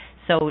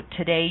 So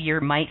today you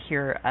might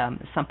hear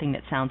something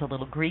that sounds a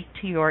little Greek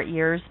to your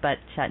ears, but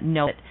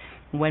know that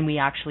when we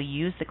actually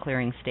use the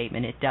clearing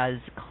statement, it does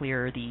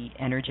clear the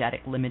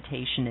energetic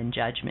limitation and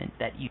judgment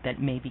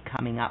that may be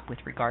coming up with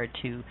regard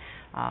to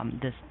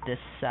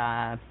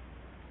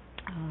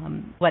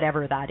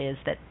whatever that is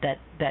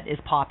that is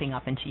popping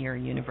up into your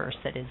universe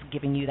that is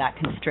giving you that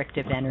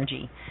constrictive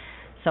energy.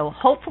 So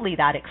hopefully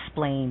that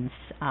explains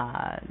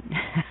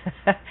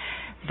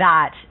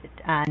that,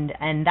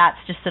 and that's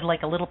just sort of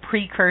like a little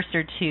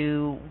precursor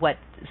to what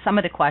some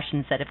of the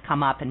questions that have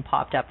come up and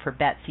popped up for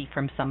Betsy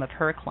from some of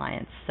her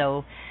clients.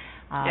 So,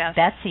 yes.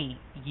 Betsy,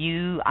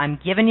 I'm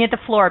giving you the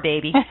floor,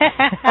 baby.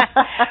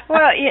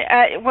 Well,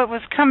 what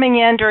was coming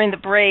in during the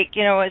break,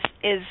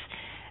 is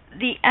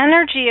the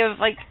energy of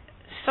like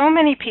so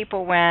many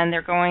people when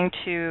they're going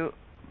to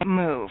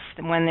move,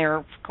 when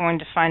they're going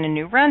to find a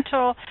new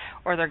rental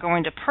or they're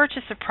going to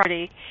purchase a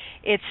property.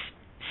 It's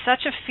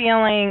such a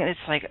feeling, it's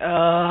like,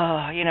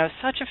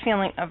 such a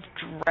feeling of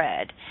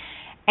dread.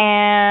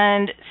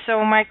 And so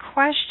one of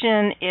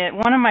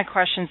my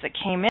questions that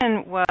came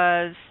in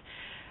was,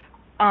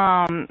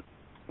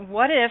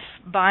 what if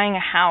buying a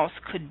house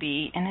could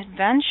be an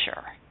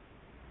adventure?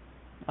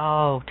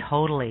 Oh,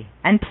 totally.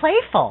 And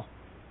playful.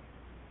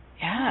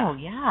 Yeah. Oh,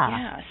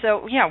 yeah.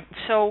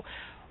 So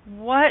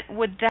what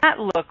would that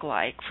look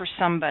like for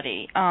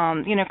somebody?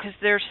 Because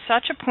there's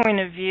such a point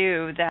of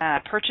view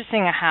that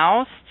purchasing a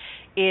house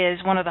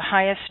is one of the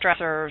highest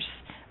stressors.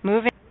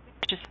 Moving,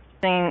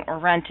 purchasing, or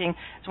renting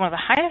is one of the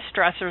highest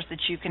stressors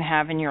that you can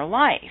have in your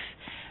life.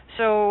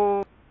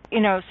 So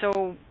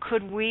so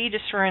could we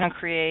destroy and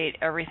uncreate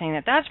everything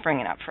that's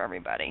bringing up for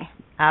everybody?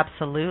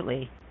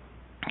 Absolutely.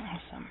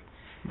 Awesome.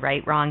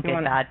 Right, wrong,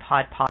 good, bad,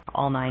 pod, poc,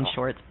 all nine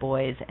shorts,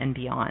 boys, and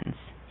beyonds.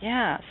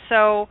 Yeah.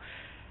 So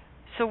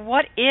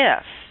what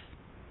if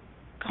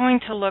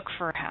going to look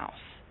for a house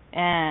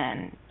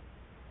and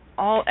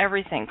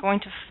everything, going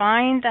to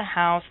find the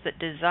house that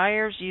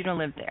desires you to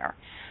live there?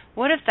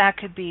 What if that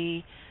could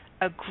be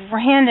a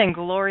grand and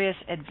glorious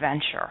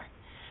adventure?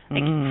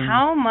 Like,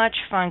 how much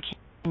fun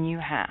can you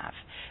have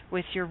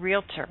with your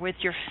realtor, with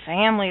your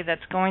family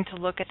that's going to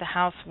look at the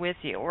house with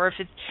you, or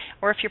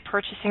if you're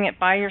purchasing it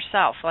by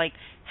yourself? Like,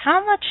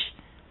 how much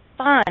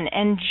fun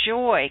and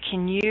joy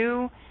can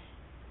you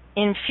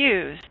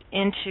infuse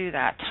into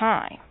that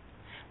time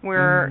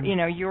where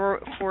you're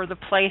for the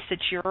place that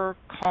you're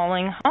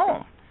calling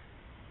home?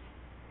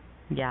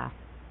 Yeah,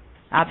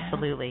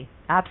 absolutely,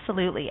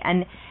 absolutely.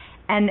 And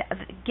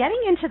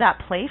getting into that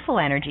playful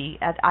energy,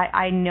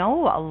 I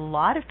know a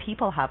lot of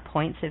people have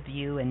points of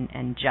view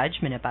and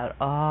judgment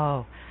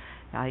about,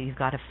 you've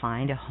got to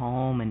find a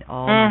home, and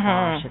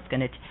my gosh,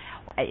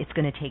 it's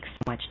gonna take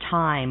so much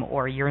time,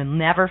 or you'll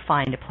never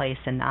find a place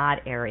in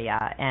that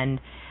area, and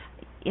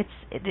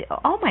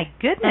oh my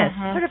goodness,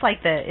 sort of like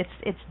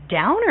it's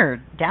downer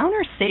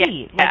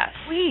city. Yes.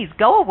 Like, please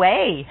go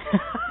away.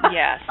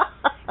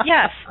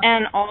 Yes,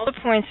 and all the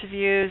points of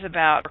views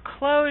about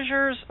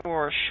foreclosures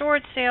or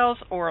short sales,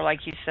 or like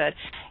you said,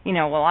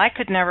 well, I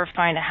could never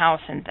find a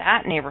house in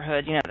that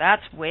neighborhood.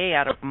 That's way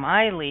out of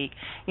my league.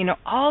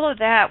 All of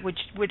that.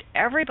 Would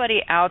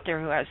everybody out there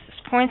who has this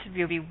points of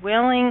view be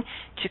willing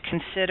to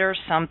consider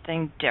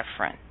something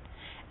different?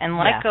 And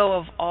let go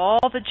of all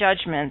the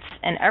judgments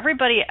and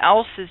everybody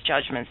else's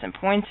judgments and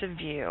points of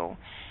view,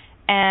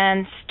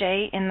 and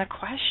stay in the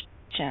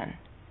question.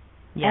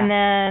 Yeah. And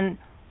then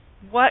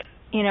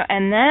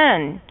and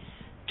then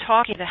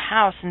talking to the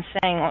house and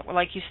saying,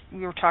 like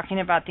we were talking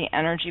about the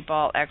energy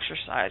ball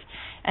exercise,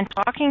 and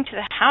talking to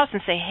the house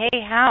and say,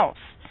 hey, house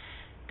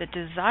that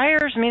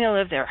desires me to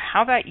live there,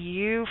 how about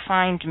you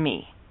find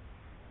me?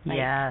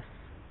 Yes.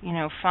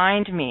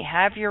 Find me.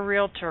 Have your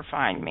realtor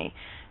find me.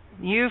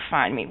 You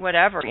find me,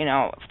 whatever,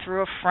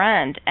 through a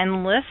friend,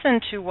 and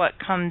listen to what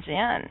comes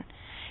in.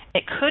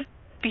 It could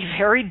be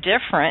very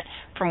different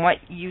from what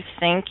you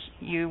think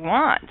you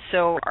want.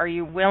 So are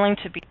you willing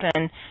to be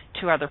open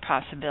to other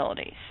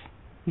possibilities?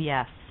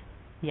 Yes.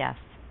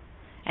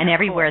 And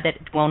everywhere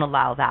that won't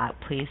allow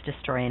that, please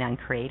destroy and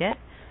uncreate it.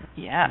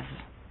 Yes.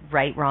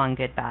 Right, wrong,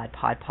 good, bad,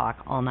 pod, poc,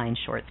 all nine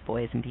shorts,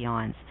 boys, and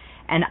beyonds.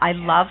 And I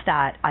love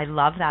that. I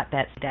love that,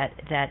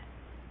 that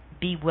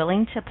be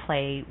willing to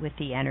play with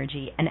the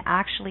energy and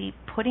actually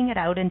putting it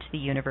out into the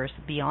universe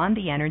beyond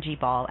the energy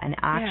ball, and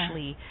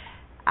actually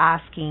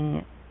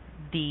asking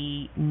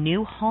the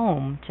new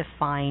home to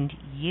find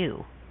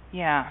you.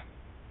 Yeah.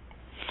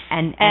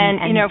 And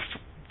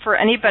for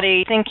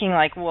anybody thinking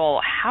like, well,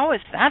 how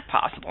is that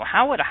possible?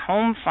 How would a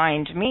home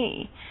find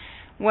me?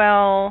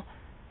 Well,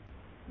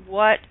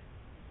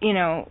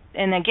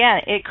 and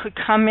again, it could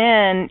come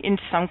in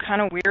some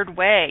kind of weird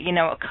way.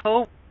 A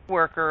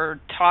coworker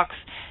talks,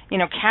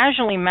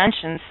 casually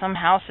mentions some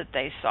house that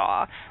they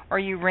saw, or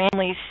you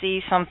randomly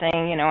see something,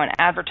 an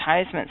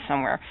advertisement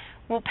somewhere.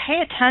 Well,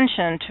 pay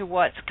attention to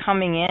what's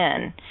coming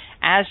in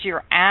as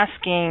you're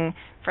asking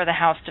for the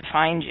house to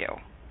find you.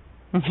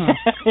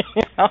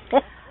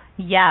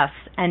 Yes,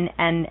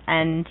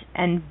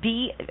 and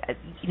be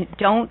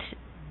don't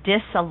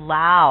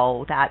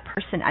disallow that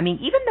person. I mean,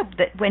 even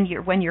when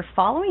you're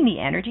following the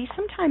energy,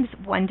 sometimes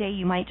one day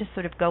you might just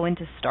sort of go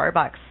into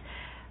Starbucks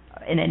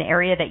in an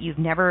area that you've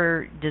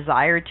never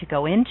desired to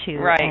go into,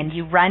 and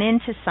you run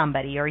into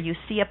somebody, or you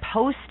see a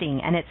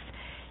posting, and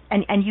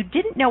and you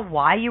didn't know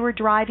why you were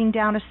driving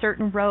down a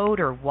certain road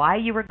or why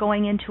you were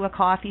going into a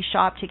coffee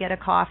shop to get a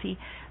coffee,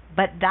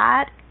 but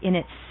that in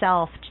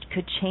itself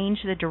could change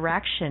the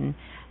direction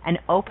and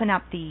open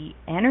up the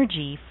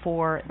energy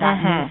for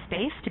that new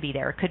space to be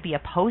there. It could be a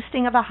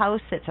posting of a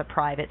house that's a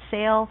private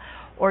sale,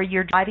 or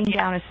you're driving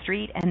down a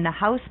street and the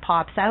house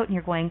pops out and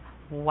you're going,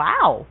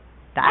 wow,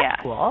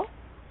 that's cool.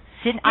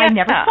 I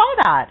never saw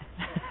that.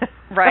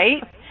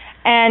 Right?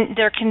 And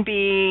there can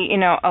be,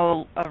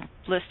 a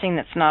listing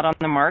that's not on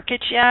the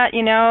market yet,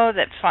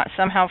 that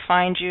somehow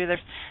finds you.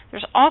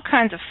 There's all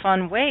kinds of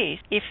fun ways.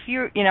 If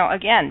you,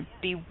 again,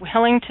 be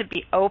willing to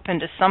be open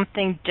to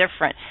something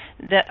different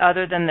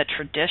other than the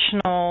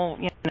traditional,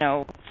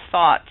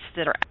 thoughts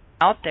that are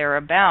out there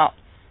about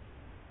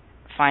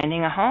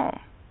finding a home.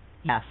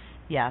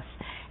 Yes.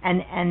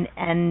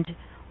 And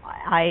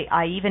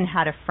I even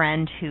had a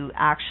friend who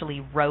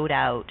actually wrote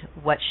out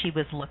what she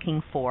was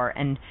looking for,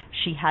 and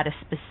she had a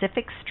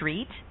specific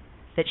street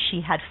that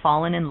she had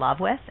fallen in love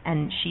with,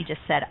 and she just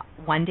said,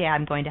 one day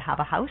I'm going to have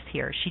a house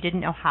here. She didn't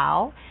know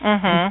how,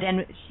 and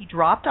then she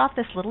dropped off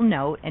this little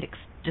note and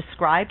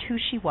described who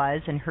she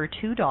was and her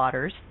two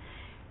daughters,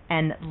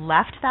 and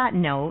left that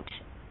note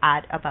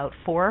at about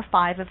 4 or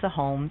 5 of the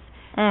homes,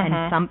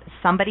 and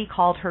somebody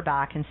called her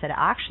back and said,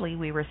 actually,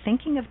 we were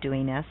thinking of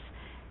doing this,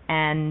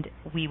 and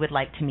we would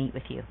like to meet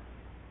with you.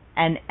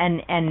 and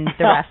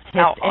the rest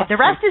awesome. the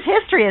rest is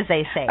history, as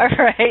they say. All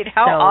right.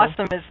 How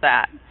awesome is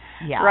that?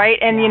 Yeah. Right?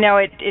 And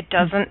it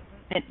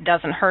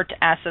doesn't hurt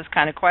to ask those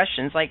kind of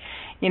questions. Like,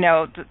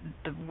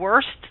 the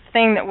worst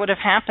thing that would have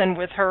happened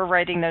with her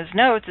writing those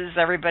notes is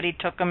everybody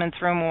took them and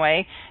threw them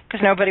away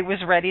because nobody was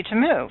ready to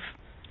move.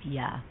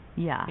 Yeah.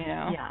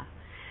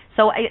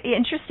 So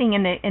interesting,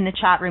 in the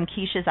chat room,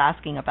 Keisha's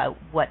asking about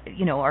what,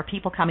 are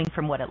people coming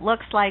from what it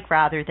looks like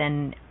rather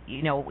than,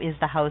 is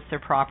the house or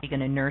property going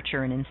to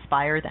nurture and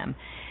inspire them?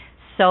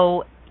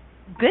 So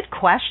good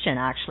question,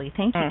 actually.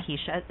 Thank you,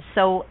 Keisha.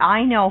 So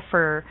I know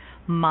for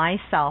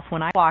myself,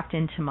 when I walked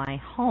into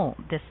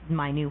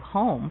my new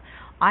home,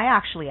 I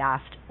actually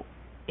asked,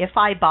 if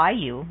I buy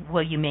you,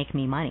 will you make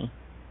me money?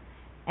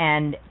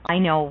 And I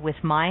know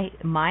with my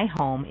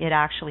home, it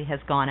actually has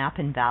gone up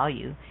in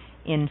value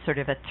in sort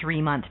of a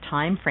 3-month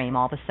time frame.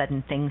 All of a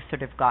sudden, things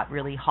sort of got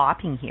really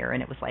hopping here,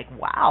 and it was like,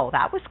 wow,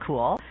 that was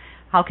cool.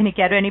 How can it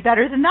get any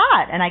better than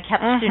that? And I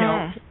kept,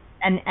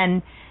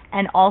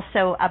 and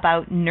also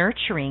about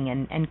nurturing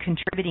and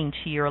contributing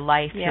to your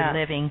life through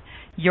living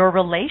your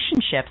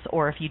relationships,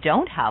 or if you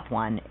don't have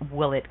one,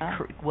 will it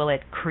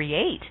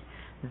create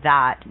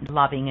that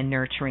loving and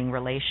nurturing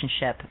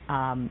relationship?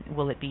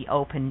 Will it be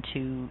open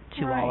to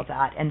all of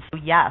that? And so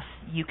yes,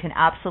 you can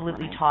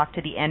absolutely talk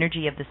to the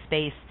energy of the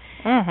space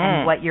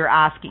and what you're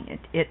asking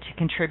it to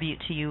contribute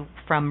to you,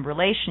 from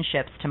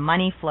relationships to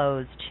money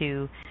flows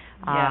to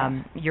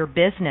your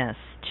business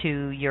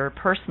to your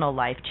personal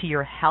life to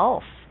your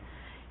health.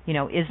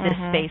 Is this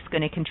space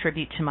going to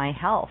contribute to my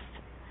health?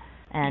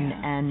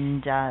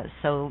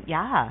 So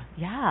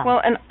Well,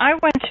 and I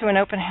went to an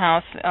open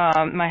house.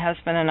 My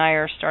husband and I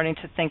are starting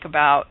to think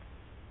about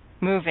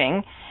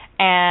moving,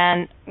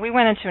 and we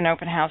went into an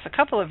open house a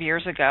couple of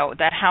years ago.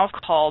 That house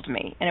called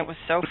me, and it was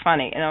so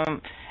funny.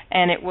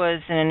 And it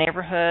was in a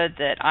neighborhood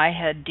that I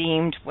had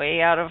deemed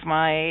way out of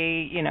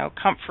my,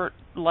 comfort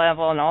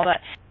level and all that.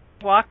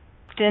 I walked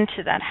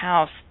into that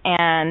house,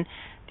 and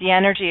the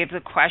energy of the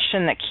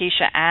question that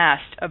Keisha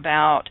asked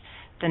about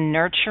the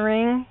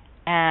nurturing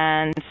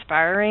and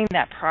inspiring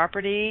that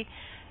property,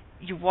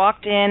 you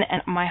walked in,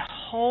 and my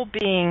whole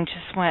being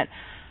just went,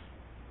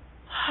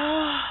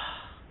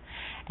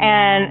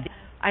 and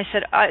I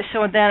said,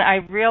 so then I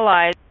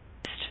realized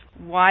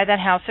why that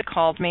house had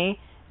called me.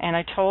 And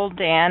I told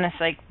Dan, it's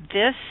like,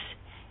 this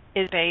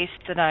is a space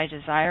that I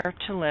desire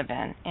to live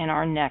in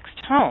our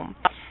next home.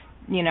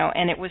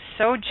 And it was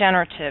so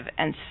generative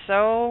and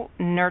so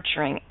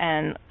nurturing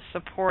and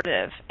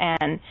supportive.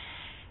 And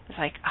it's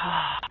like,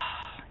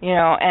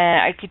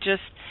 and I could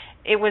just,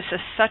 it was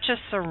such a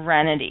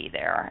serenity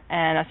there.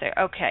 And I say,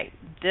 okay,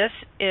 this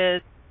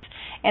is,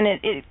 and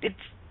it's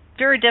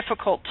very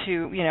difficult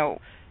to,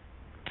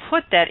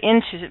 put that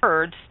into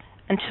words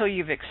until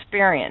you've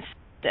experienced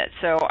it.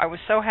 So I was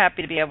so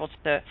happy to be able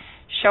to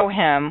show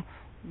him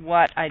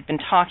what I'd been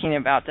talking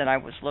about that I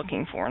was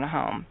looking for in a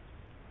home.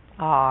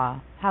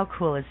 Aw, how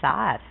cool is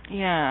that?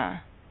 Yeah.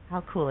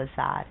 How cool is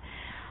that?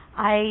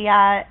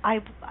 I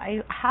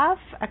have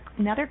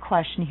another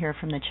question here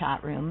from the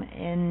chat room.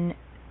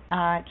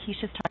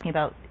 Keisha's talking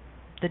about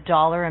the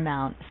dollar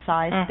amount,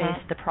 size,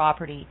 space, the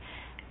property,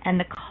 and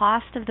the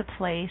cost of the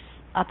place.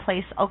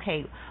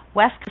 Okay,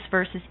 West Coast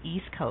versus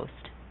East Coast.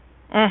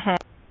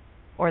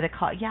 Or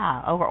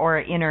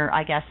or inner.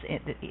 I guess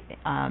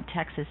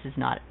Texas is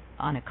not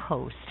on a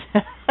coast.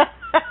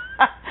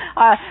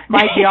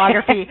 My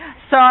geography.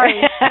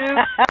 Sorry,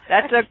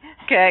 that's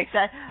okay.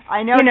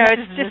 I know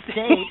it's just a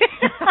state.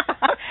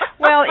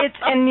 Well,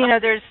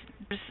 there's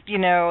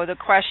the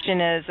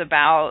question is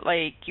about,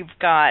 like, you've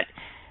got,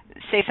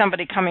 say,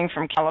 somebody coming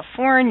from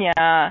California,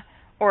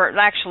 or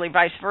actually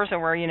vice versa,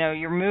 where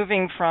you're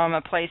moving from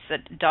a place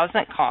that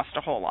doesn't cost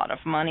a whole lot of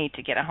money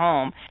to get a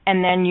home,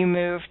 and then you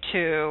move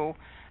to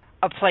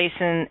a place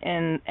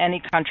in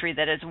any country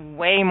that is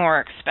way more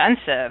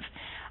expensive,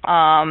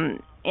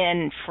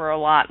 and for a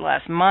lot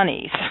less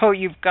money. So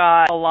you've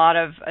got a lot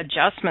of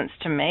adjustments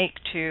to make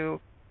to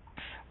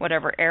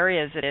whatever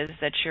areas it is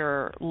that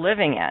you're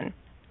living in.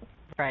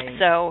 Right.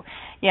 So,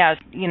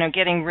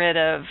 getting rid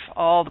of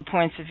all the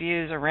points of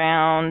views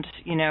around,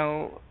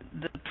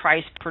 the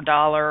price per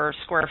dollar,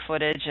 square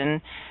footage,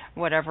 and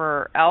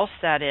whatever else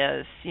that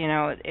is,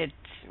 it's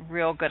a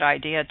real good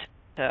idea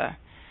to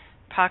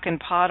pock and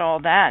pot all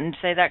that and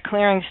say that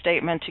clearing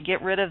statement to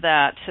get rid of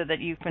that so that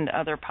you can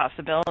other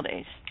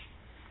possibilities.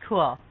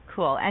 Cool.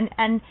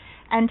 And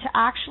to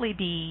actually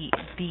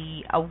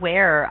be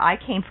aware, I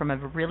came from a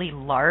really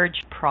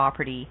large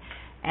property,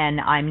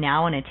 and I'm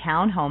now in a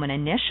townhome, and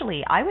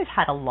initially I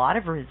had a lot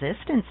of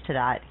resistance to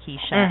that,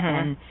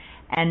 Keisha,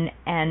 and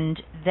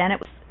then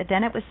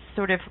it was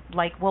sort of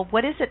like, well,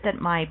 what is it that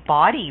my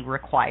body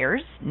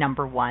requires?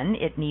 Number one,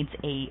 it needs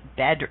a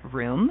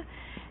bedroom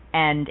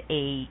and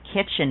a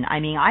kitchen. I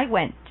mean, I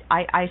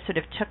sort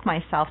of took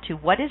myself to,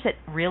 what is it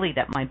really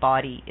that my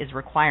body is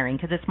requiring?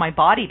 Because it's my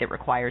body that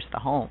requires the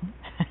home,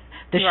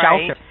 the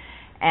shelter,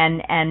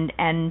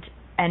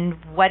 and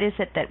what is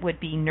it that would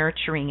be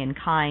nurturing and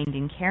kind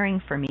and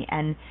caring for me?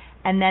 And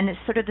then it's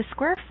sort of the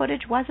square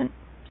footage wasn't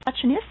such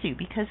an issue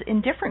because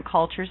in different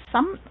cultures,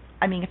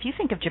 if you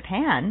think of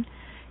Japan,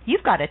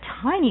 you've got a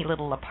tiny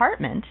little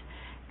apartment,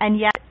 and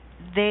yet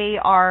they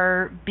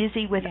are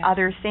busy with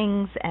other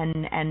things,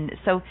 and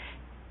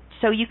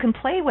so you can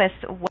play with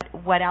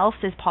what else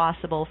is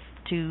possible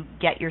to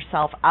get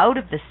yourself out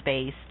of the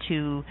space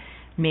to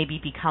maybe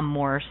become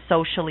more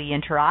socially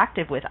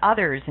interactive with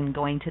others and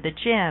going to the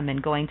gym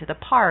and going to the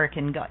park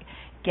and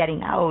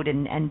getting out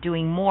and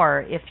doing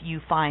more if you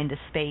find the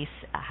space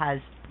has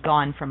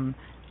gone from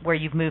where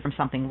you've moved from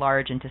something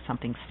large into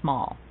something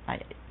small,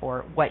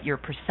 or what your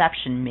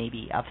perception may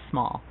be of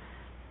small.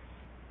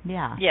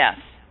 Yeah. Yes.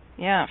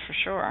 Yeah, for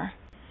sure.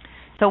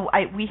 So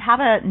we have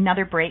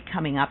another break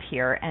coming up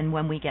here, and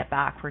when we get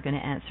back, we're going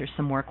to answer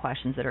some more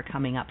questions that are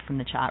coming up from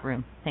the chat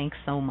room. Thanks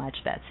so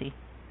much, Betsy.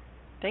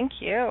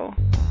 Thank you.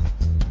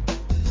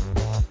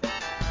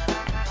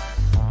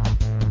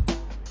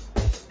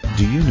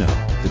 Do you know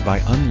that by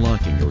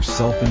unlocking your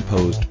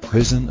self-imposed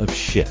prison of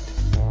shit,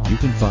 you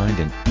can find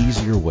an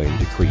easier way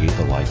to create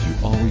the life you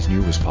always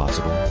knew was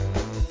possible?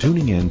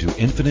 Tuning in to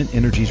Infinite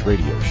Energies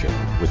radio show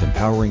with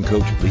empowering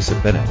coach Lisa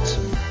Bennett,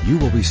 you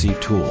will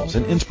receive tools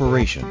and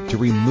inspiration to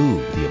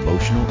remove the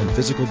emotional and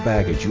physical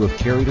baggage you have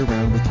carried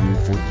around with you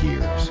for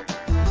years.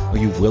 Are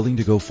you willing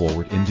to go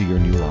forward into your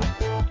new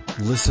life?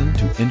 Listen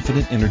to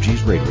Infinite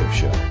Energies radio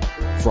show,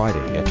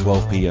 Friday at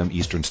 12 p.m.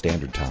 Eastern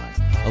Standard Time,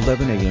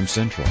 11 a.m.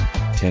 Central,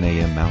 10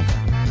 a.m.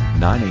 Mountain,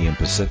 9 a.m.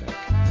 Pacific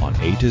on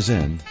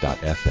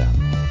A2Zen.fm.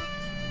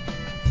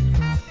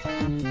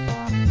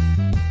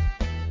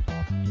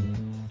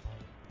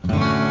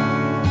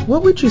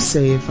 What would you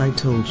say if I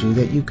told you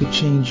that you could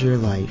change your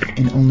life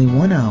in only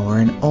 1 hour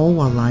and all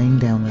while lying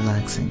down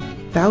relaxing?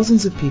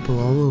 Thousands of people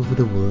all over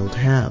the world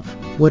have.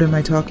 What am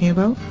I talking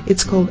about?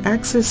 It's called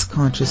Access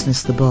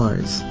Consciousness, the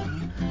bars.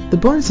 The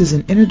bars is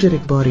an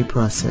energetic body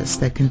process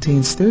that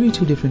contains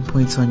 32 different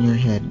points on your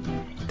head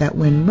that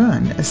when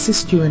run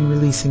assist you in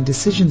releasing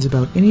decisions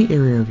about any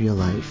area of your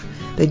life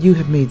that you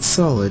have made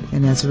solid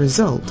and as a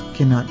result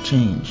cannot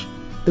change.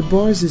 The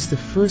bars is the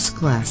first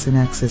class in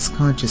Access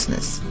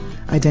Consciousness,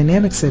 a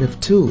dynamic set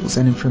of tools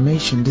and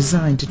information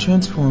designed to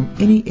transform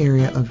any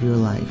area of your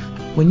life.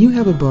 When you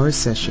have a bars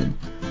session,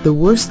 the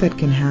worst that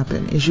can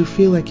happen is you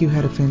feel like you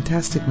had a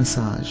fantastic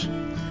massage.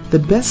 The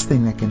best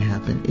thing that can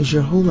happen is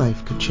your whole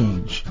life could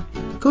change.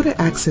 Go to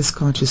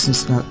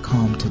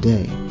accessconsciousness.com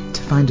today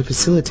to find a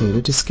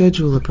facilitator to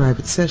schedule a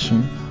private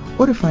session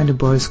or to find a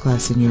bars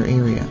class in your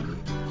area.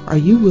 Are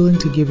you willing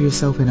to give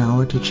yourself an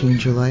hour to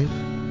change your life?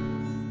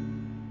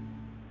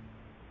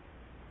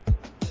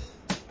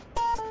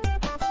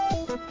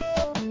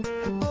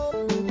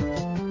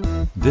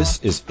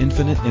 This is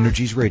Infinite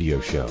Energies radio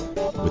show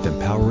with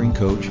empowering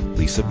coach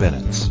Lisa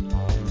Bennett.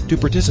 To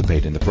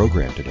participate in the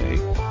program today,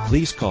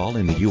 please call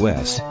in the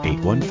U.S.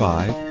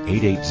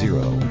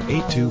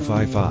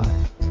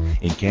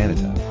 815-880-8255. In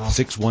Canada,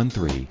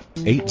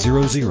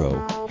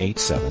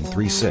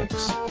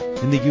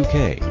 613-800-8736. In the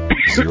UK,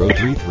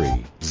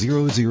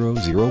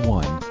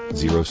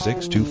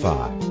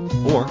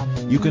 033-0001-0625. Or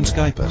you can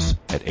Skype us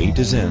at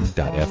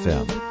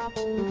A2Zen.fm.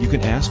 You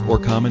can ask or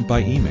comment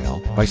by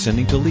email by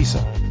sending to Lisa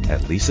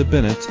at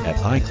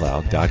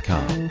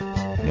lisabennett@icloud.com.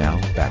 Now,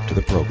 back to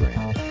the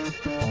program.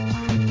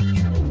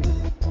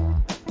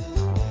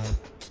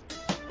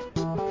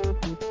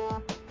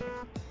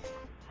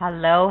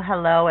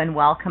 Hello, and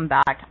welcome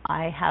back.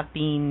 I have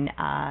been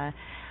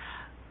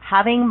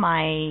having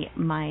my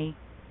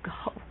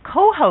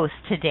co-host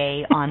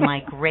today on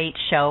my great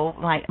show,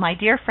 my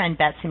dear friend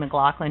Betsy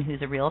McLaughlin,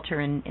 who's a realtor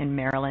in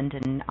Maryland,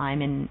 and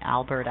I'm in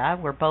Alberta.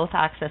 We're both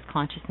Access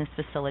Consciousness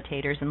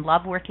facilitators and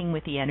love working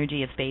with the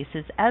energy of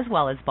spaces as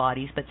well as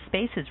bodies, but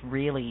spaces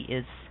really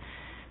is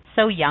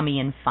so yummy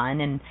and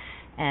fun,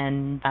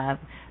 and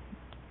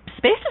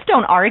spaces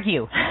don't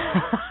argue.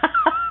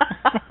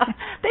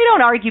 They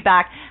don't argue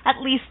back,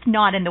 at least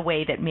not in the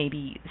way that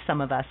maybe some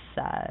of us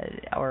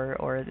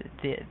or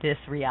this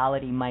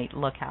reality might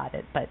look at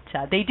it. But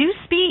they do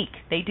speak.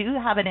 They do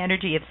have an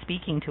energy of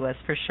speaking to us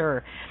for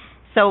sure.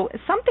 So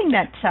something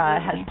that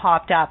has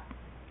popped up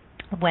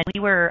when we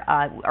were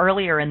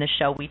earlier in the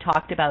show, we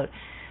talked about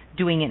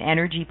doing an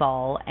energy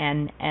ball,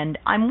 and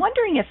I'm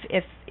wondering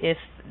if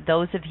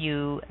those of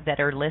you that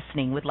are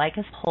listening would like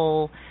us to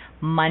pull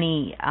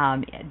money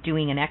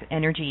doing an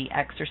energy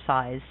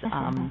exercise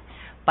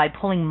by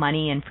pulling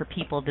money in for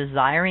people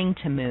desiring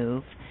to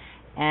move,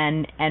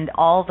 and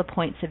all the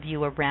points of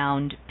view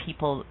around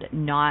people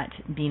not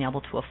being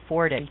able to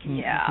afford it. We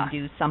can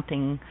do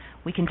something.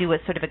 We can do a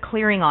sort of a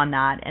clearing on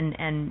that,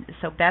 and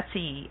so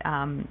Betsy,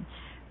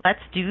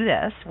 let's do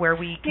this where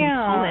we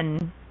can pull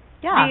in.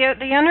 Yeah.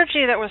 The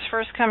energy that was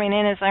first coming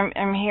in is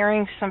I'm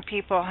hearing some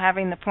people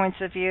having the points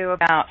of view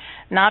about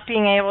not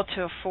being able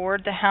to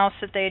afford the house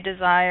that they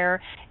desire.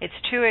 It's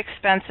too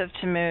expensive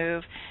to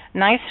move.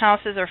 Nice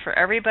houses are for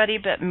everybody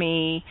but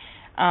me.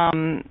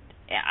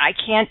 I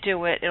can't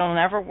do it. It'll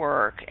never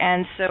work.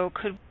 And so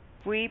could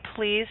we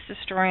please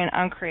destroy and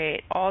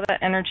uncreate all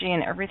that energy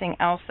and everything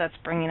else that's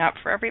bringing up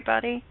for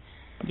everybody?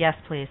 Yes,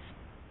 please.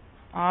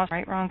 Awesome.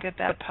 Right, wrong, good,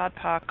 bad, pod,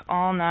 poc,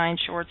 all 9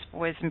 shorts,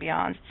 boys, and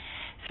beyonds.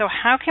 So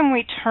how can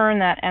we turn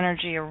that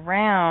energy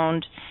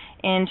around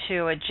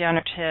into a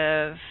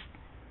generative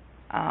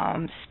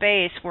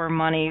space where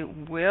money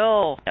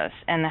will us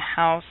and the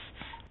house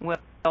will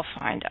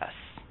find us?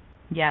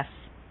 Yes,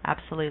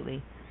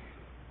 absolutely.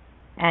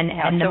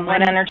 So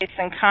what energies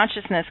and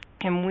consciousness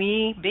can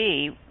we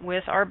be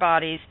with our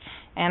bodies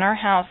and our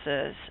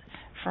houses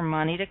for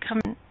money to come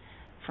in,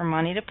 for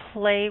money to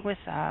play with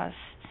us,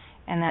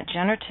 and that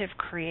generative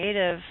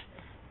creative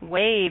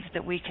wave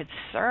that we could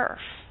surf?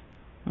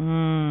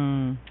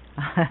 Yum,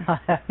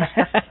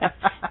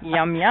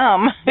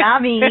 yum.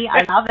 Yummy.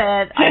 I love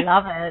it.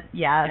 Yes.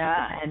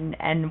 Yeah.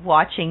 And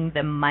watching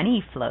the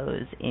money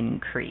flows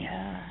increase.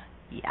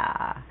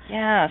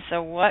 Yeah.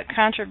 So what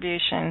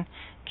contribution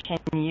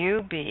can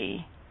you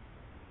be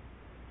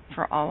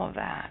for all of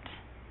that?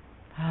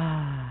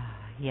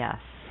 Yes.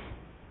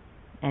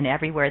 And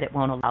everywhere that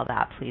won't allow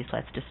that, please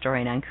let's destroy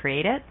and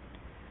uncreate it.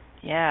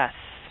 Yes.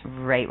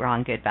 Right,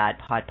 wrong, good, bad,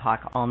 pod,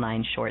 poc, all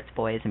 9 shorts,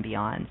 boys, and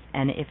beyonds.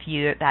 And if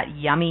that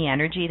yummy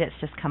energy that's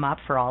just come up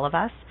for all of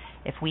us,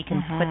 if we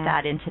can put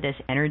that into this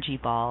energy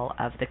ball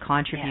of the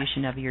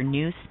contribution of your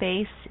new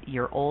space,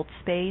 your old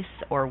space,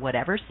 or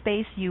whatever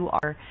space you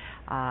are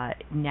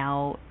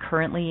now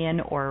currently in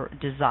or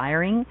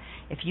desiring,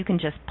 if you can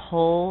just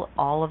pull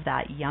all of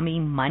that yummy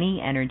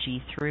money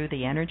energy through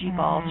the energy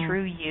ball,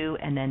 through you,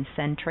 and then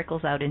send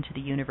trickles out into the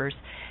universe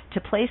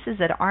to places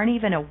that aren't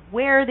even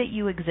aware that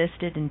you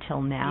existed until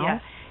now.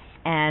 Yes.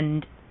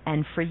 And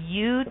for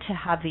you to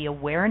have the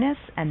awareness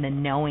and the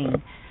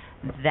knowing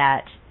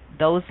that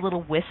those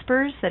little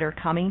whispers that are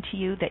coming to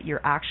you, that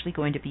you're actually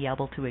going to be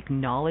able to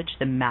acknowledge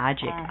the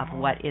magic of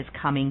what is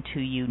coming to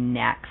you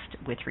next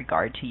with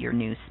regard to your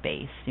new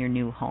space, your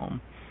new home.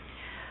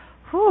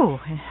 Whew.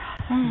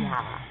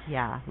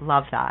 Yeah,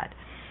 love that.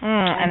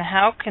 And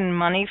how can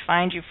money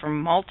find you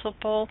from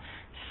multiple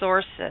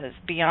sources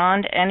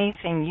beyond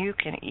anything you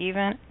can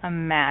even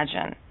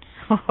imagine?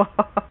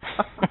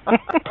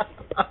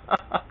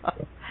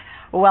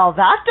 Well,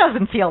 that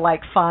doesn't feel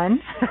like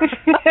fun.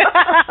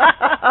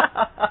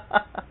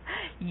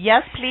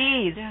 Yes,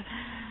 please. Yeah.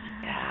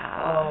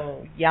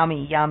 Oh,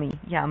 yummy.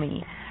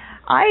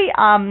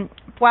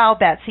 Wow,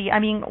 Betsy, I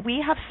mean, we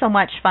have so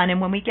much fun,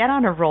 and when we get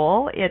on a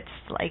roll, it's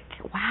like,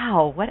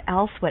 wow, what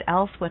else?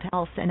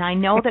 And I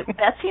know that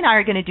Betsy and I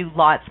are going to do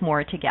lots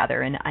more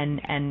together,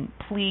 and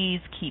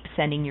please keep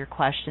sending your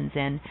questions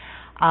in.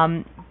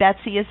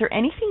 Betsy, is there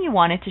anything you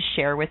wanted to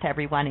share with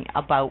everyone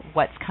about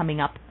what's coming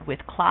up with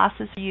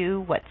classes for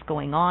you, what's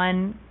going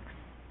on?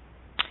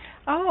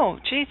 Oh,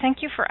 gee,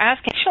 thank you for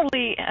asking.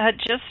 Actually,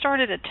 just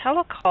started a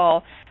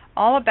telecall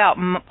all about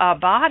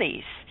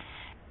bodies.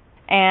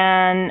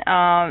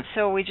 And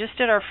so we just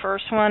did our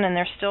first one, and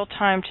there's still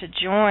time to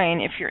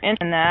join. If you're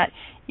interested in that,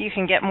 you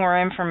can get more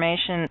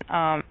information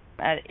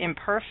at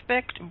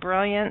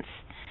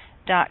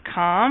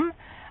imperfectbrilliance.com.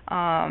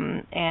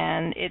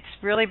 And it's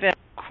really been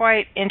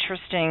quite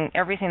interesting,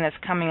 everything that's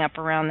coming up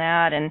around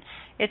that. And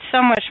it's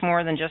so much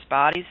more than just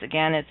bodies.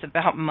 Again, it's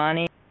about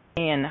money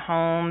and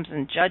homes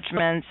and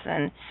judgments,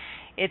 and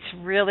it's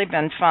really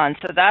been fun.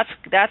 So that's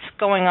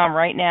going on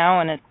right now,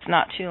 and it's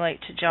not too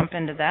late to jump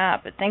into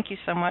that. But thank you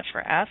so much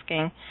for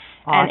asking.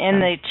 Awesome. And in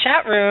the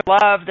chat room,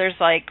 there's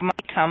like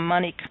money come,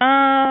 money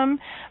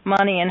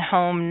and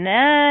home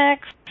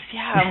next.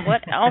 Yeah, and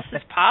what else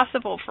is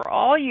possible for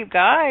all you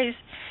guys?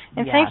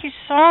 And thank you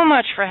so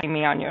much for having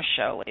me on your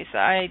show, Lisa.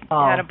 I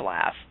had a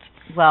blast.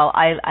 Well,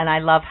 I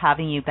love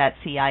having you,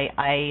 Betsy.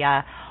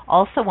 I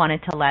also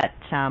wanted to let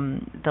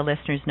the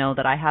listeners know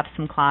that I have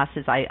some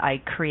classes.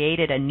 I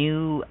created a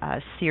new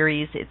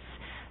series. It's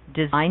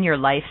Design Your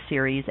Life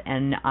series,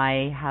 and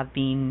I have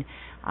been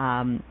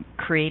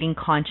creating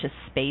conscious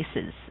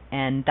spaces,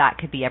 and that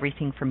could be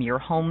everything from your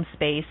home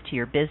space to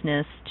your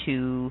business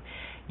to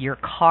your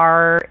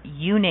car,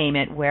 you name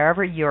it,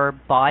 wherever your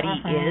body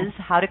is,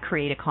 how to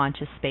create a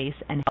conscious space,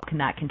 and how can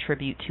that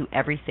contribute to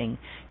everything,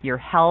 your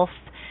health,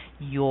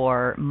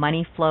 your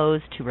money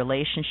flows, to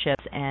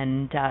relationships.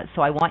 And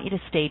so I want you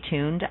to stay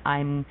tuned.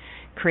 I'm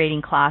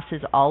creating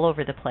classes all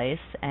over the place,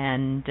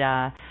 and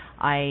I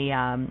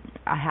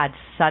had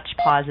such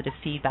positive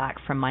feedback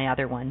from my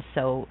other ones.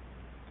 So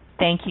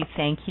thank you.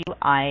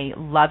 I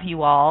love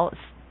you all.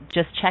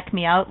 Just check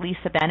me out,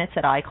 Lisa Bennett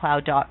at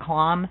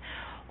iCloud.com,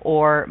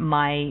 or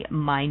my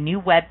new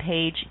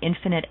webpage,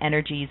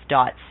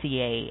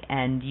 infiniteenergies.ca,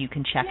 and you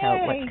can check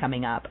out what's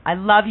coming up. I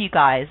love you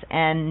guys,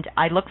 and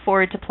I look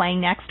forward to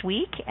playing next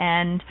week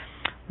and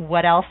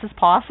what else is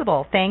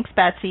possible. Thanks,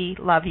 Betsy.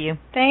 Love you.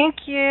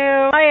 Thank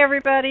you. Bye,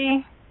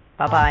 everybody.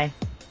 Bye-bye.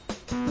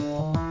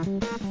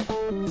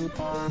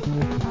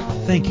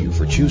 Thank you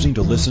for choosing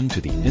to listen to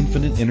the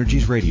Infinite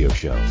Energies radio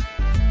show.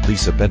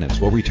 Lisa Bennett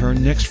will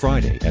return next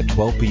Friday at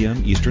 12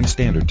 p.m. Eastern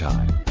Standard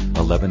Time,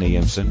 11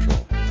 a.m. Central,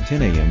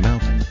 10 a.m.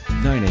 Mountain,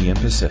 9 a.m.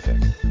 Pacific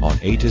on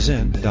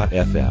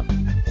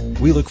A2Zen.fm.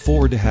 We look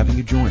forward to having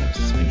you join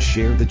us and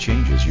share the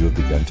changes you have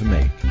begun to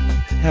make.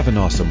 Have an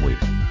awesome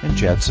week and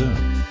chat soon.